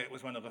Soper. Elliott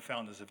was one of the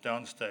founders of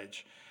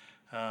Downstage.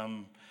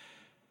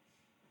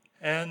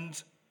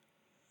 And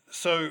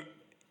so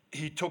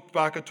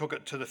Barker took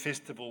it to the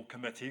festival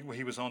committee, where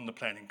he was on the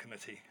planning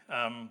committee.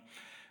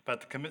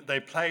 But they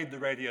played the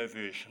radio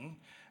version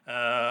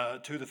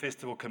to the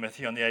festival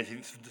committee on the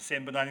 18th of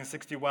December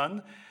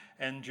 1961,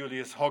 and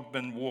Julius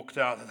Hogben walked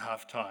out at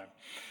half-time.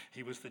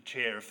 He was the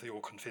chair of the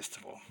Auckland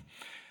Festival.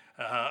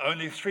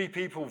 Only 3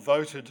 people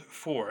voted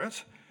for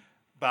it: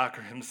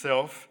 Barker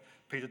himself,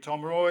 Peter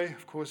Tomroy,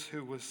 of course,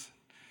 who was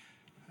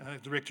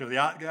director of the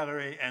art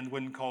gallery, and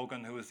Wyn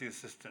Colgan, who was the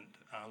assistant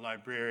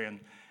librarian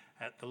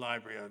at the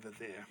library over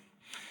there.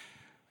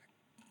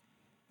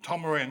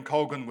 Tomroy and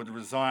Colgan would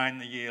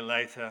resign a year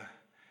later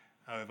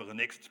over the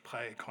next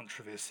play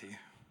controversy,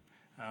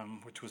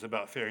 which was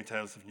about fairy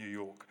tales of New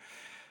York.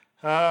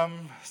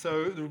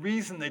 So the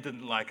reason they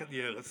didn't like it,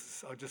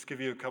 I'll just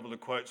give you a couple of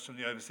quotes from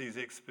the overseas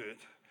expert.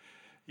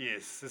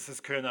 Yes, this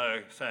is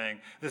Curnow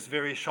saying, "This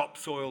very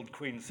shop-soiled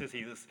Queen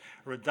City, this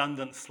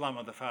redundant slum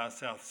of the far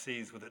South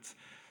Seas with its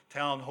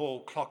town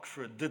hall clock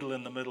for a diddle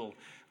in the middle,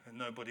 and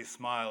nobody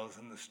smiles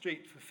in the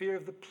street for fear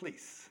of the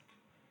police."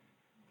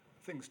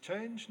 Things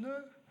change,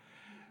 no?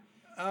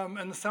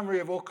 And the summary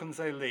of Auckland's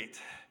elite.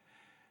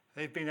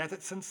 They've been at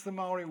it since the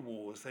Maori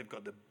Wars. They've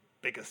got the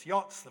biggest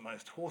yachts, the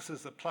most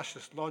horses, the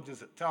plushest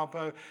lodges at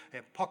Taupo.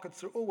 Their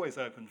pockets are always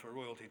open for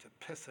royalty to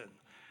piss in.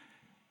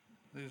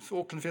 The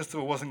Auckland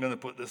Festival wasn't going to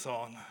put this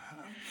on.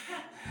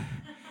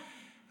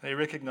 They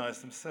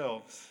recognised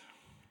themselves.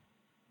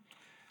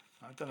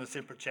 I've done a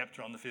separate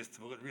chapter on the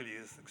festival. It really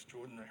is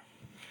extraordinary.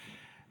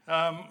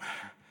 But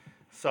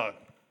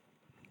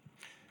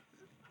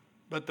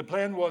the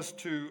plan was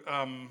to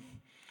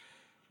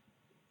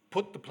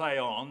put the play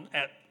on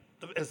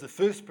as the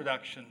first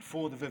production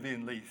for the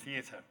Vivian Leigh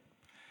Theatre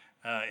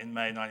in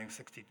May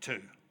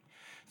 1962.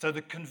 So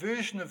the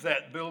conversion of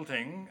that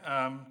building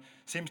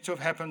seems to have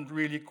happened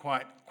really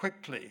quite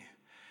quickly.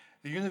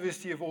 The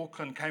University of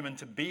Auckland came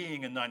into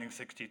being in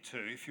 1962.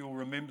 If you'll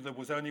remember, there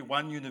was only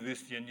one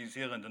university in New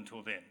Zealand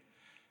until then,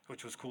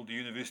 which was called the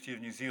University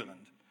of New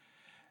Zealand.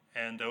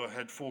 And they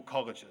had 4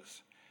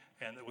 colleges,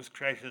 and it was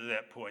created at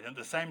that point. At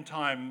the same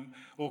time,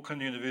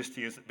 Auckland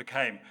University, as it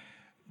became,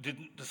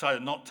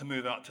 decided not to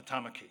move out to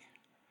Tamaki.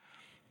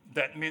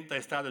 That meant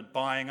they started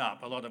buying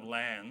up a lot of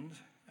land,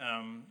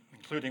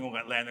 including all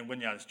that land in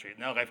Wynyard Street.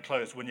 Now they've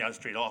closed Wynyard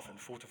Street off and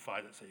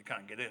fortified it so you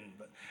can't get in.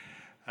 But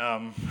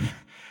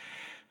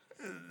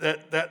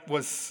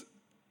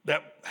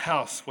that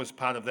house was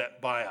part of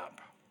that buy-up.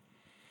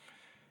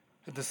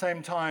 At the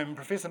same time,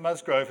 Professor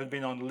Musgrove had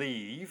been on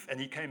leave, and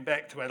he came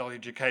back to adult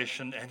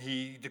education, and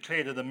he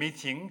declared at a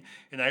meeting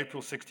in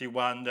April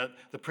 61 that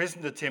the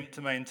present attempt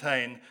to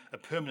maintain a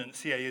permanent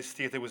CAS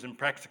theatre was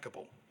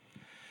impracticable.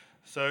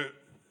 So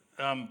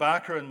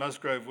Barker and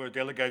Musgrove were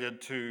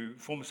delegated to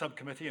form a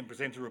subcommittee and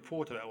present a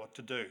report about what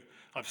to do.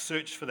 I've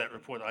searched for that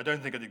report. I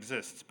don't think it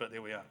exists, but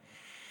there we are.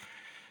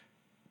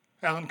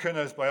 Alan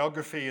Kernow's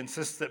biography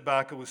insists that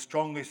Barker was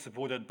strongly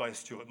supported by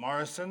Stuart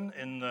Morrison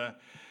in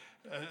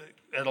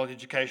adult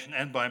education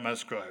and by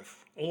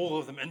Musgrove. All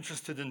of them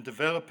interested in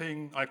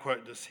developing, I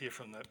quote this here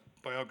from the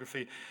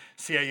biography,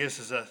 CAS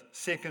as a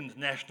second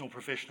national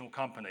professional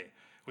company,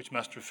 which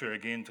must refer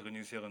again to the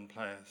New Zealand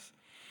players.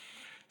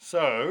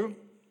 So,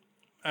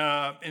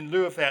 in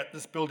lieu of that,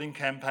 this building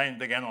campaign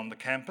began on the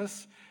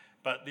campus,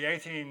 but the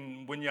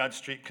 18 Wynyard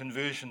Street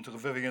conversion to the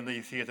Vivian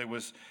Leigh Theatre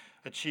was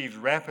achieved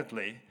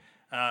rapidly,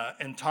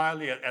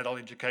 entirely at adult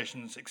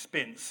education's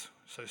expense.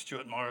 So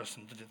Stuart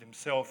Morrison did it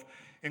himself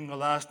in the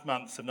last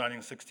months of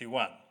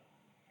 1961.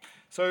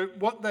 So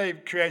what they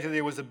created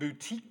there was a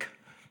boutique,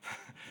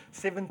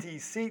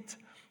 70-seat,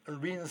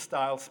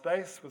 arena-style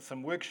space with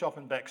some workshop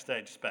and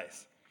backstage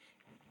space.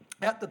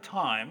 At the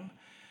time,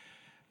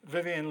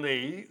 Vivian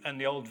Leigh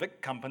and the Old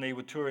Vic Company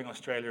were touring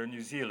Australia and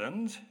New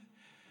Zealand.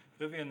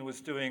 Vivian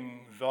was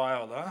doing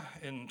viola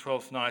in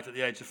Twelfth Night at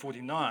the age of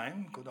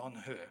 49, good on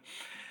her.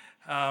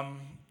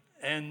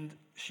 And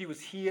she was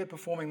here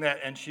performing that,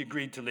 and she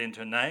agreed to lend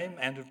her name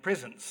and her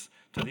presence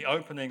to the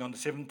opening on the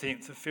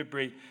 17th of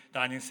February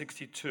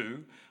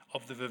 1962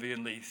 of the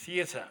Vivian Leigh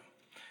Theatre.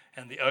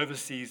 And The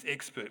Overseas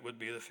Expert would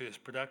be the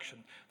first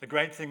production. The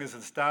great thing is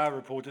the Star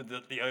reported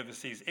that The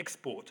Overseas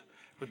Export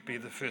would be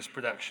the first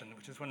production,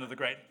 which is one of the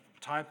great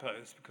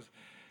typos, because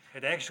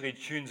it actually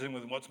tunes in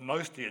with what's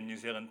mostly in New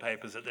Zealand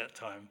papers at that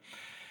time,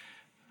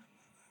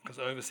 because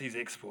overseas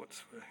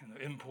exports were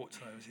imports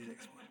and overseas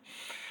exports.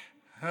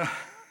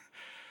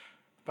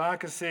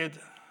 Barker said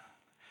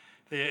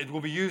it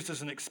will be used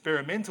as an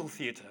experimental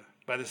theatre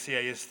by the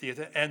CAS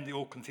Theatre and the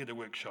Auckland Theatre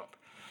Workshop.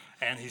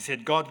 And he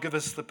said, God give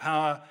us the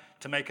power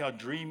to make our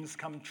dreams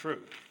come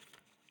true.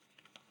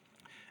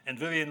 And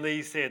Vivian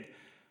Leigh said,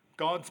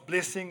 God's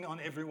blessing on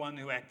everyone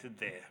who acted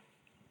there.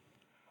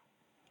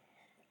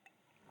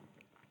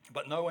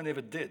 But no one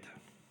ever did.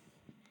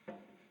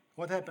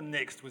 What happened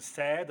next was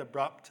sad,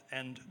 abrupt,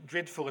 and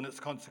dreadful in its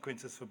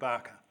consequences for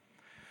Barker.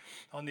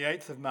 On the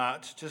 8th of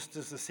March, just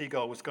as the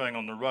Seagull was going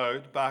on the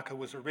road, Barker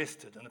was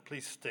arrested in a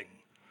police sting.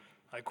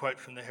 I quote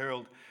from the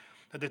Herald,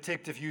 "A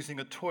detective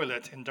using a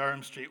toilet in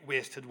Durham Street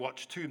West had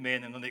watched 2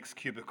 men in the next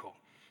cubicle."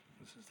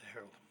 This is the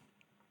Herald.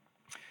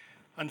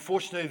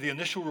 Unfortunately, the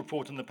initial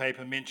report in the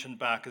paper mentioned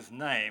Barker's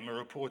name. A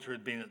reporter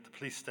had been at the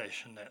police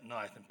station that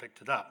night and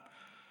picked it up.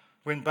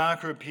 When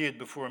Barker appeared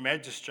before a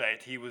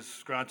magistrate, he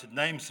was granted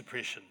name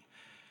suppression.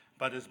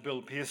 But as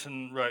Bill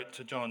Pearson wrote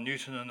to John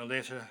Newton in a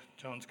letter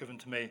John's given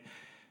to me,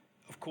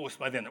 of course,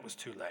 by then it was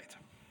too late.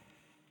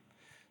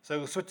 So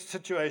the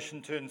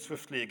situation turned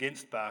swiftly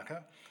against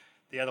Barker.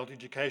 The Adult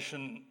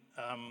Education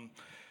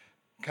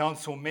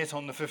Council met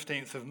on the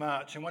 15th of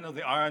March, and one of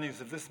the ironies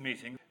of this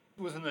meeting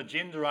was an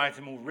agenda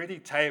item already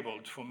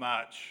tabled for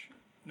March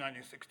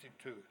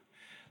 1962.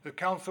 The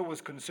council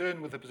was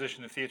concerned with the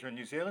position of theatre in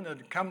New Zealand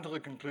and had come to the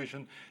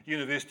conclusion the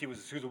university was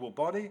a suitable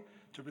body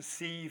to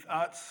receive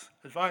Arts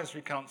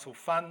Advisory Council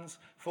funds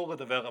for the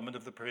development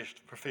of the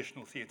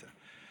professional theatre.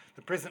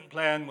 The present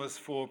plan was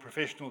for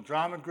professional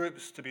drama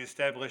groups to be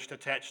established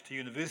attached to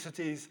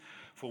universities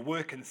for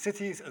work in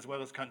cities as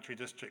well as country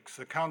districts.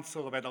 The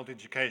Council of Adult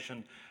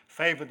Education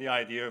favoured the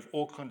idea of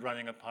Auckland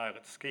running a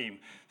pilot scheme.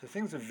 So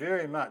things are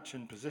very much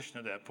in position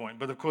at that point.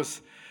 But of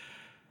course,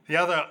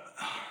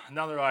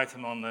 another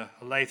item a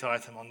late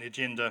item on the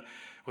agenda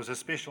was a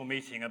special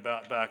meeting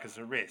about Barker's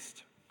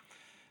arrest.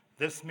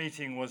 This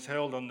meeting was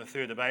held on the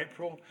 3rd of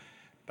April.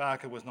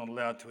 Barker was not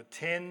allowed to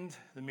attend.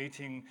 The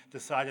meeting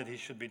decided he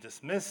should be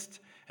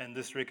dismissed, and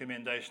this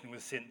recommendation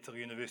was sent to the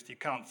University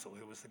Council,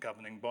 who was the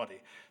governing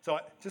body. So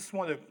I just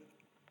want to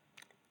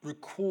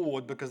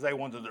record, because they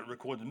wanted it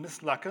recorded, Miss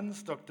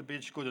Luckins, Dr.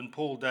 Bedgegood, and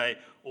Paul Day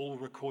all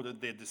recorded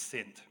their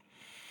dissent.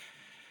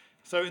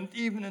 So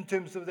even in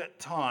terms of that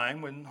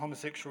time, when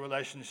homosexual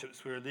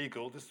relationships were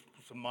illegal, this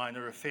was a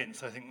minor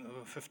offence. I think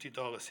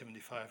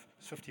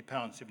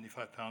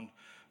 £50.75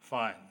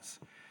 fines.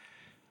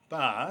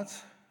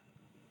 But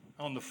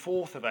on the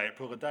 4th of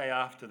April, the day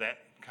after that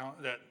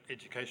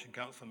Education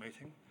Council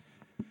meeting,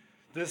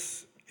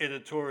 this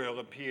editorial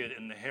appeared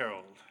in the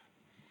Herald.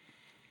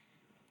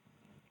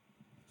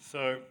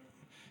 So,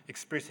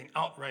 expressing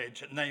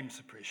outrage at name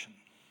suppression.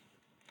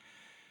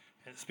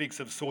 It speaks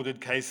of sordid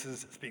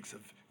cases, it speaks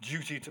of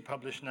duty to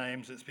publish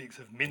names, it speaks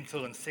of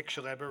mental and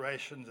sexual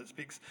aberrations, it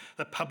speaks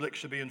the public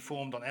should be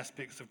informed on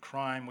aspects of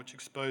crime which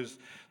expose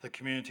the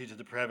community to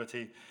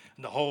depravity,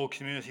 and the whole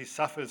community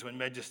suffers when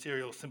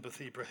magisterial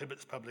sympathy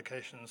prohibits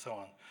publication, and so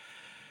on.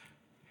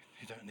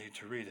 You don't need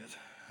to read it.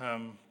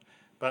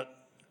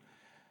 But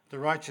the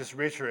righteous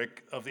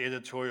rhetoric of the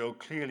editorial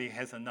clearly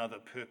has another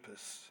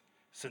purpose,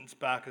 since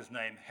Barker's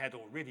name had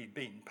already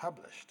been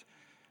published.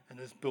 And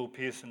as Bill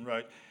Pearson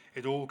wrote,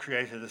 it all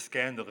created a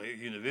scandal at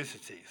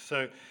university.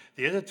 So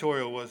the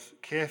editorial was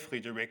carefully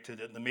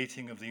directed at the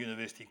meeting of the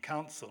University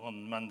Council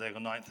on Monday, the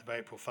 9th of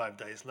April, 5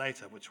 days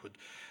later, which would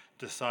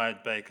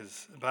decide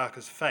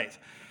Barker's fate.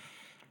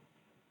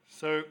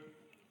 So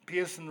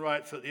Pearson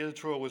writes that the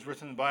editorial was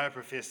written by a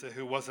professor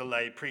who was a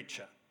lay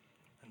preacher.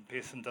 And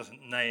Pearson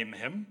doesn't name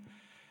him,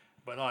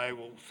 but I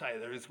will say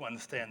there is one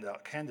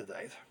standout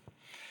candidate.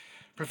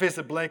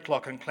 Professor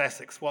Blakelock in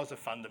classics was a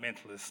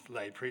fundamentalist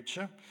lay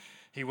preacher.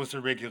 He was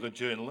a regular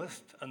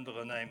journalist under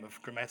the name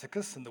of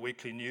Grammaticus in the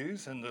Weekly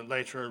News and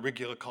later a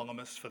regular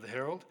columnist for the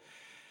Herald.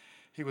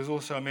 He was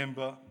also a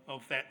member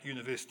of that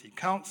university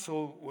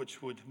council,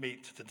 which would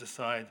meet to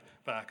decide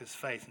Barker's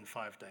fate in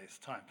 5 days'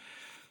 time.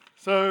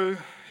 So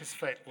his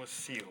fate was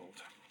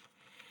sealed.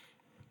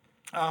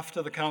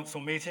 After the council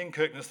meeting,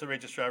 Kirkness, the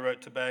registrar,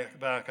 wrote to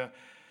Barker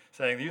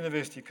saying, "The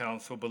University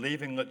Council,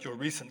 believing that your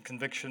recent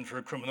conviction for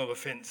a criminal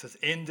offence has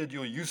ended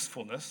your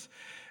usefulness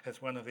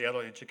as one of the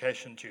allied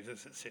education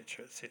tutors,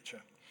 etc.,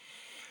 etc."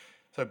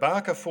 So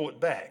Barker fought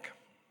back.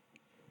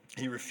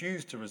 He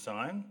refused to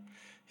resign.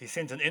 He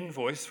sent an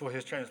invoice for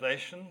his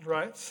translation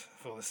rights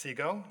for The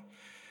Seagull.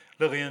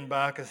 Lillian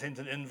Barker sent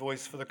an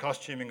invoice for the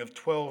costuming of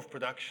 12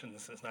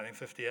 productions since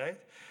 1958.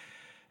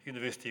 The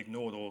university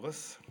ignored all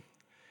this.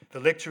 The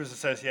Lecturers'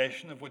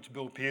 Association, of which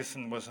Bill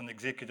Pearson was an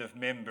executive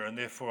member, and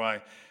therefore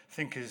I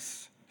think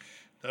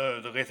though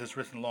the letter's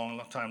written a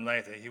long time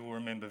later, he will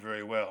remember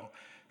very well,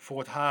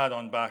 fought hard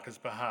on Barker's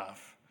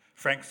behalf.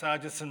 Frank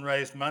Sargison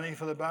raised money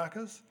for the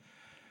Barkers.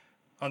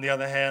 On the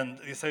other hand,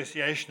 the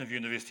Association of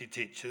University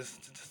Teachers,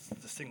 to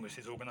distinguish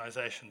these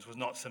organisations, was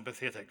not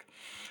sympathetic.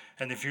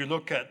 And if you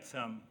look at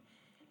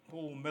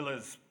Paul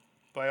Miller's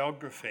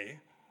biography,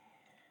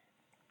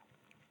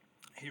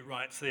 he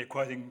writes there,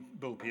 quoting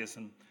Bill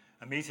Pearson,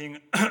 "A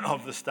meeting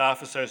of the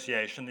Staff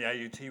Association, the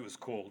AUT was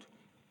called,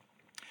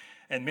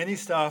 and many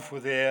staff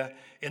were there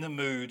in a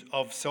mood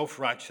of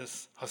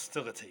self-righteous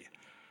hostility.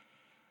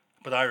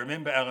 But I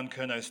remember Alan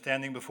Curnow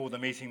standing before the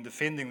meeting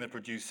defending the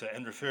producer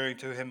and referring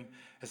to him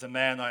as a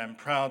man I am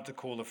proud to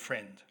call a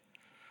friend."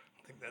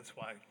 I think that's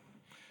why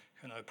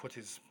Curnow put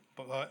his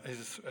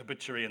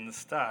obituary in the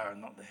Star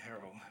and not the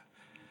Herald.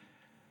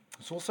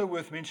 It's also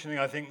worth mentioning,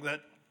 I think,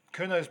 that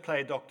Curnow's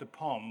play Dr.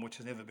 Pom, which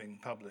has never been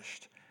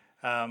published,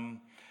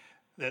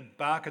 that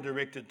Barker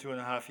directed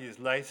 2.5 years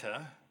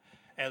later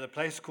at a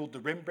place called the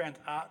Rembrandt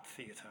Art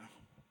Theatre,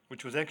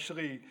 which was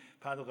actually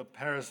part of the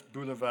Paris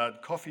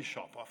Boulevard coffee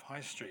shop off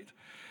High Street.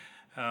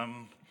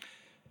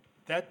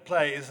 That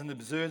play is an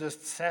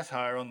absurdist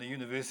satire on the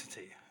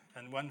university,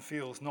 and one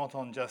feels not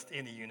on just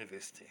any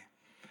university.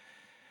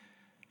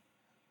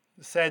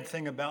 The sad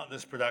thing about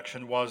this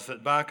production was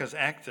that Barker's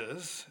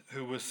actors,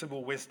 who were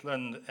Sybil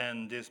Westland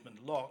and Desmond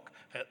Locke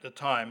at the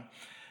time,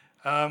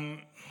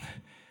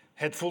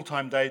 had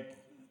full-time day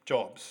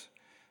jobs.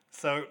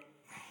 So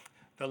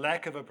the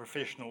lack of a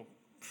professional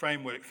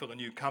framework for the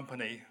new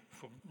company,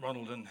 for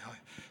Ronald and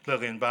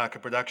Lillian Barker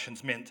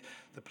Productions, meant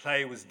the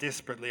play was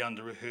desperately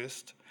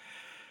under-rehearsed,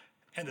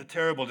 and a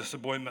terrible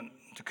disappointment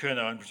to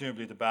Curnow and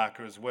presumably to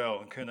Barker as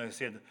well. And Curnow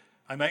said,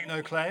 "I make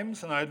no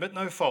claims and I admit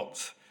no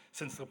faults,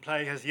 since the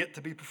play has yet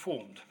to be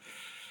performed."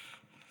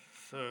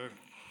 So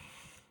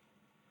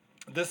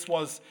this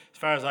was, as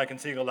far as I can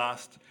see, the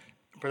last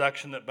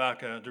production that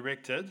Barker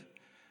directed,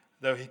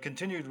 though he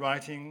continued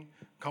writing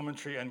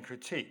commentary and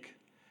critique.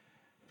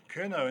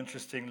 Curnow,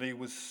 interestingly,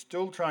 was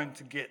still trying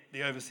to get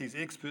the Overseas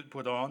Expert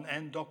put on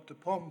and Dr.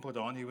 Pom put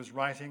on. He was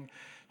writing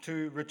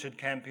to Richard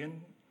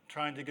Campion,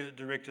 trying to get it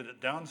directed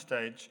at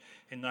Downstage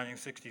in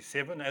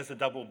 1967 as a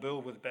double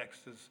bill with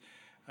Baxter's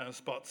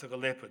Spots of a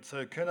Leopard.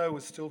 So Curnow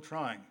was still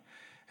trying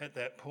at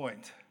that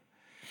point.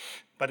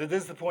 But it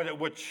is the point at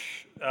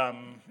which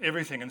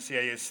everything in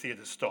CAS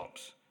theatre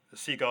stops. The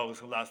Seagull is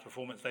the last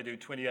performance. They do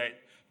 28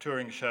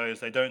 touring shows.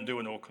 They don't do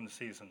an Auckland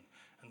season,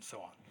 and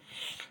so on.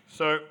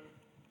 So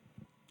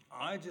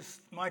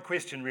my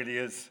question really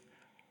is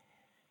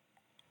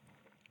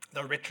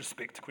the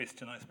retrospect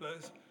question, I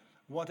suppose.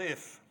 What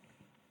if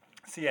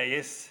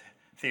CAS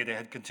theatre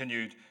had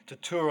continued to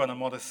tour on a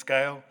modest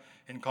scale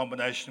in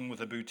combination with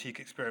a boutique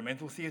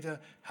experimental theatre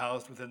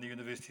housed within the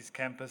university's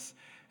campus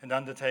and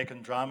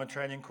undertaken drama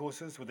training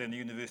courses within the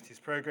university's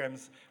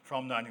programs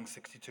from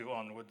 1962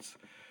 onwards,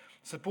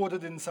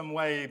 supported in some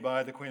way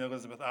by the Queen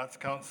Elizabeth Arts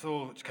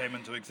Council, which came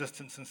into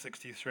existence in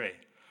 1963.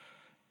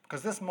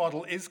 Because this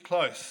model is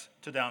close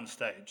to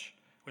Downstage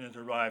when it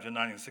arrived in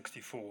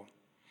 1964.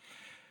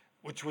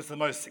 which was the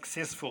most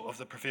successful of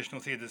the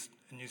professional theatres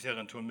in New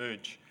Zealand to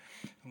emerge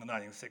in the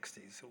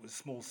 1960s. It was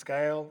small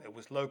scale, it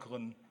was local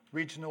and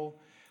regional,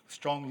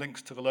 strong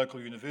links to the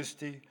local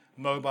university,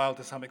 mobile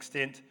to some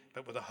extent,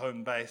 but with a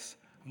home base,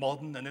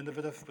 modern and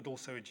innovative, but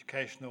also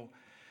educational,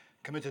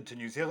 committed to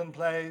New Zealand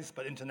plays,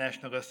 but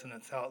internationalist in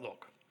its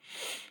outlook.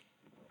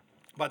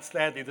 But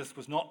sadly, this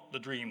was not the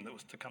dream that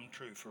was to come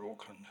true for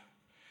Auckland.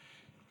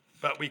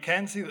 But we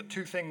can see that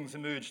two things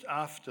emerged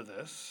after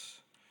this.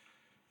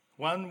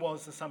 One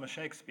was the Summer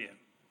Shakespeare.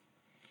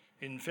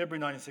 In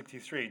February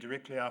 1963,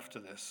 directly after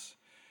this,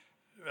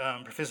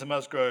 Professor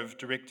Musgrove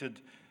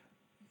directed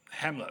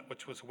Hamlet,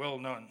 which was a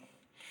well-known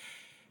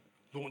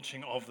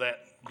launching of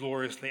that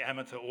gloriously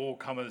amateur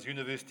all-comers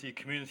university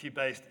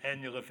community-based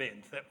annual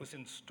event that was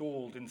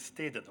installed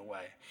instead in a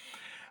way.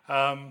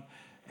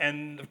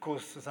 And of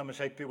course, the Summer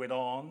Shakespeare went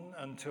on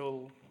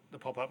until the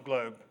Pop-Up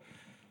Globe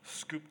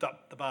scooped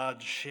up the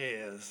barge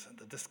shares at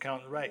the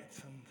discount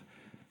rate, and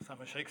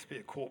Summer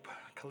Shakespeare Corp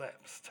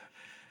collapsed.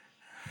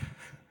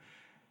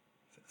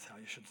 That's how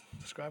you should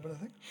describe it, I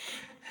think.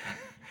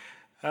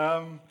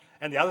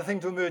 And the other thing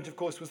to emerge, of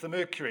course, was the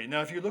Mercury.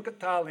 Now, if you look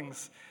at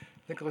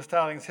Nicholas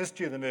Tarling's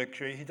history of the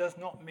Mercury, he does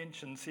not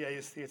mention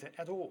CAS Theatre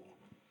at all.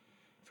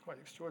 It's quite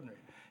extraordinary.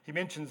 He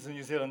mentions the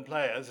New Zealand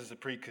Players as a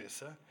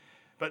precursor,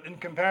 but in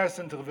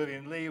comparison to the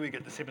Vivian Leigh, we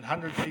get the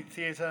 700-seat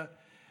theatre,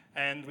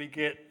 and we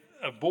get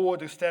a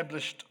board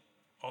established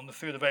on the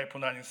 3rd of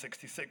April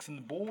 1966, and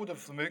the board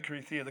of the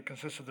Mercury Theatre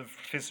consisted of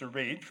Professor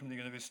Reid from the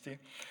university,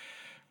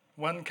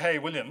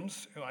 1K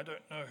Williams, who I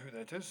don't know who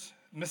that is,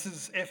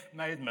 Mrs. F.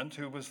 Maidment,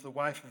 who was the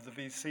wife of the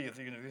VC of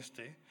the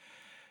university,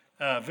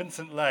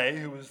 Vincent Lay,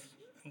 who was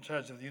in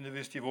charge of the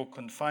University of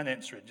Auckland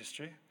Finance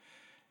Registry,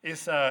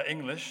 S.R.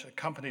 English, a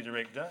company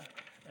director,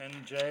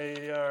 and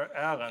J.R.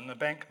 Allen, a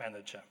bank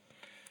manager.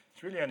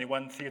 It's really only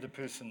one theatre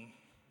person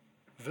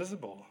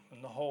visible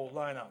in the whole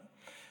lineup.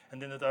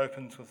 And then it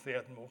opens with the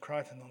Admiral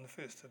Crichton on the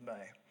 1st of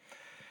May.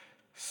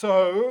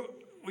 So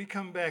we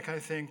come back, I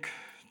think,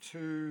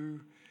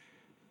 to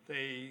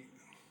the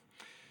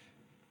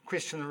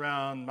question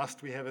around,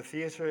 must we have a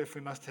theatre? If we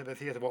must have a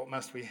theatre, what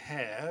must we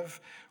have?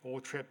 Or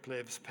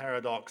Treplev's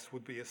paradox,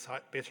 would be a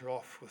site better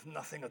off with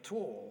nothing at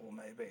all,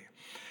 maybe?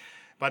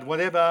 But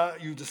whatever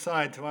you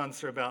decide to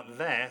answer about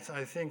that,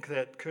 I think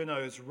that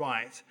Curnow is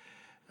right,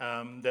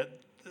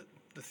 that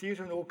the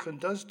theatre in Auckland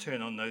does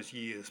turn on those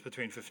years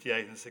between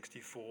 58 and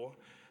 64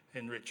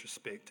 in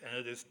retrospect, and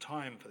it is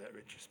time for that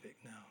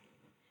retrospect now.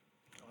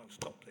 I'll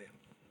stop there.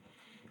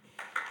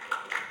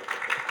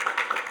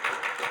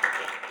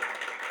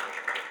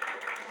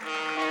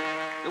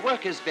 The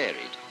work is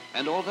varied,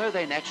 and although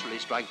they naturally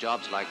strike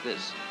jobs like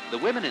this, the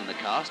women in the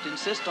cast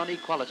insist on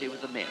equality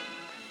with the men.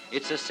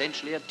 It's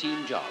essentially a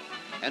team job,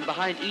 and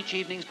behind each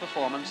evening's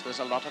performance there's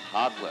a lot of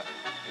hard work.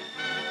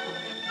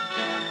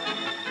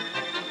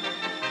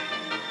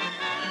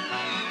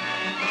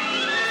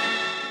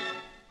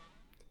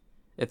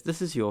 If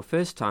this is your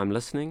first time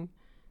listening,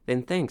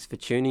 then thanks for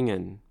tuning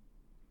in.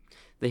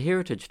 The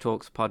Heritage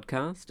Talks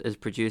podcast is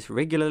produced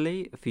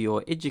regularly for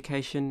your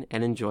education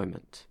and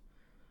enjoyment.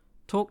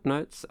 Talk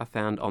notes are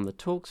found on the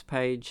Talks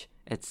page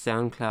at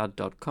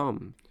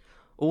soundcloud.com.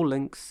 All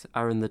links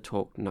are in the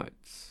talk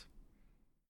notes.